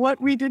 what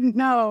we didn't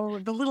know,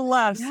 the little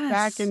us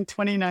back in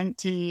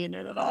 2019,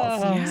 and it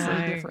all seems so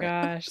different.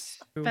 Gosh.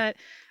 But,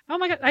 oh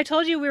my God, I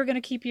told you we were going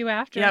to keep you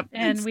after. Yep.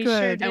 And It's we good.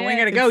 sure did. And we're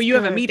going to go. You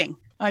have a meeting.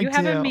 You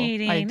have a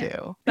meeting. I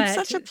do. But It's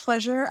such a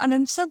pleasure. And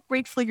I'm so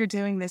grateful you're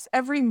doing this.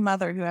 Every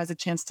mother who has a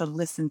chance to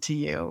listen to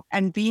you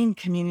and be in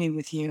community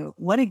with you,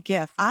 what a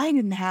gift. I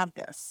didn't have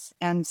this.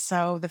 And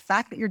so the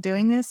fact that you're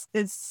doing this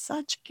is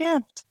such a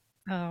gift.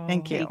 Oh,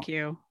 Thank you. Thank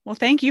you. Well,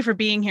 thank you for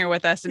being here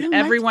with us. And My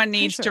everyone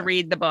needs to pleasure.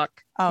 read the book.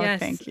 Oh, yes.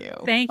 thank you.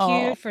 Thank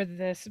Oh, you for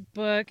this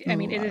book. I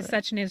mean, it is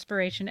such an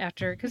inspiration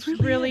because It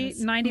really really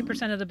is.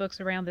 90% of the books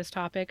around this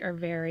topic are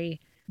very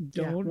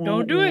Yeah.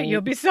 don't do it.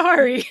 You'll be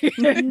sorry.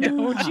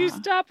 Don't you Yeah.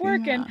 stop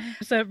working. Yeah.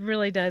 So it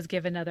really does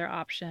give another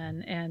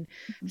option. And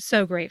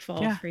so grateful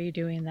Yeah. for you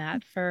doing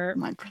that for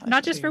My pleasure.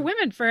 not just for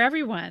women, for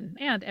everyone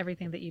and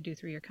everything that you do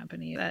through your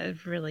company. I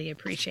really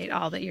appreciate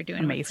all that you're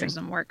doing with Amazing.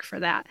 Prism Work for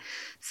that.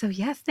 So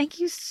yes, thank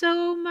you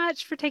so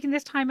much for taking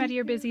this time out of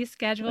your busy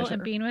schedule Pleasure.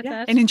 and being with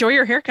us. And enjoy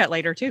your haircut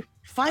later, too.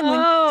 Finally.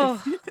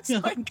 Oh. It's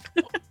like,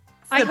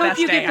 I the hope best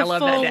you day. get I the love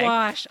that full day.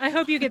 wash. I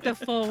hope you get the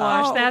full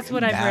wash. That's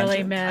what I've really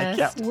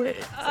imagine. I missed. can't wait.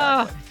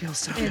 Oh, It feels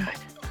so En-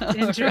 good.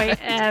 enjoy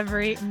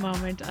every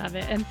moment of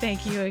it. And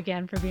thank you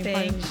again for being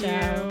part of the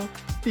show. you.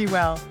 Be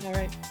well. All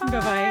right.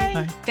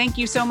 Bye-bye. Thank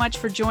you so much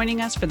for joining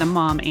us for the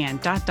Mom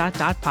and ...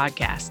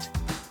 podcast.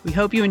 We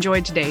hope you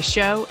enjoyed today's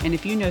show. And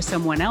if you know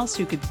someone else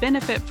who could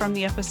benefit from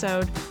the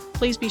episode,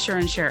 please be sure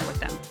and share it with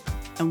them.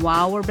 And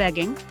while we're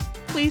begging,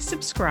 please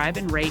subscribe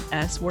and rate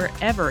us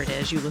wherever it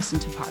is you listen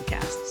to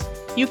podcasts.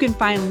 You can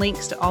find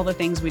links to all the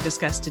things we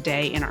discussed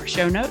today in our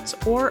show notes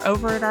or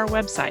over at our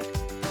website,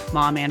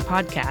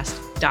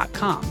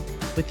 momandpodcast.com,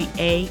 with the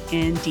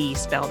A-N-D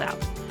spelled out.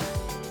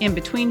 In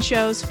between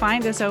shows,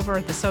 find us over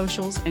at the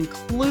socials,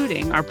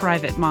 including our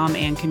private Mom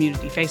and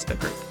Community Facebook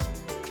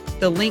group.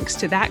 The links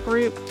to that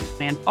group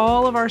and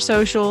all of our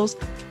socials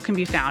can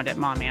be found at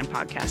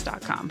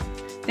momandpodcast.com.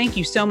 Thank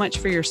you so much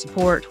for your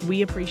support.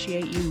 We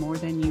appreciate you more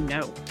than you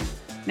know.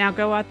 Now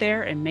go out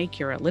there and make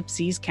your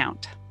ellipses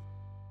count.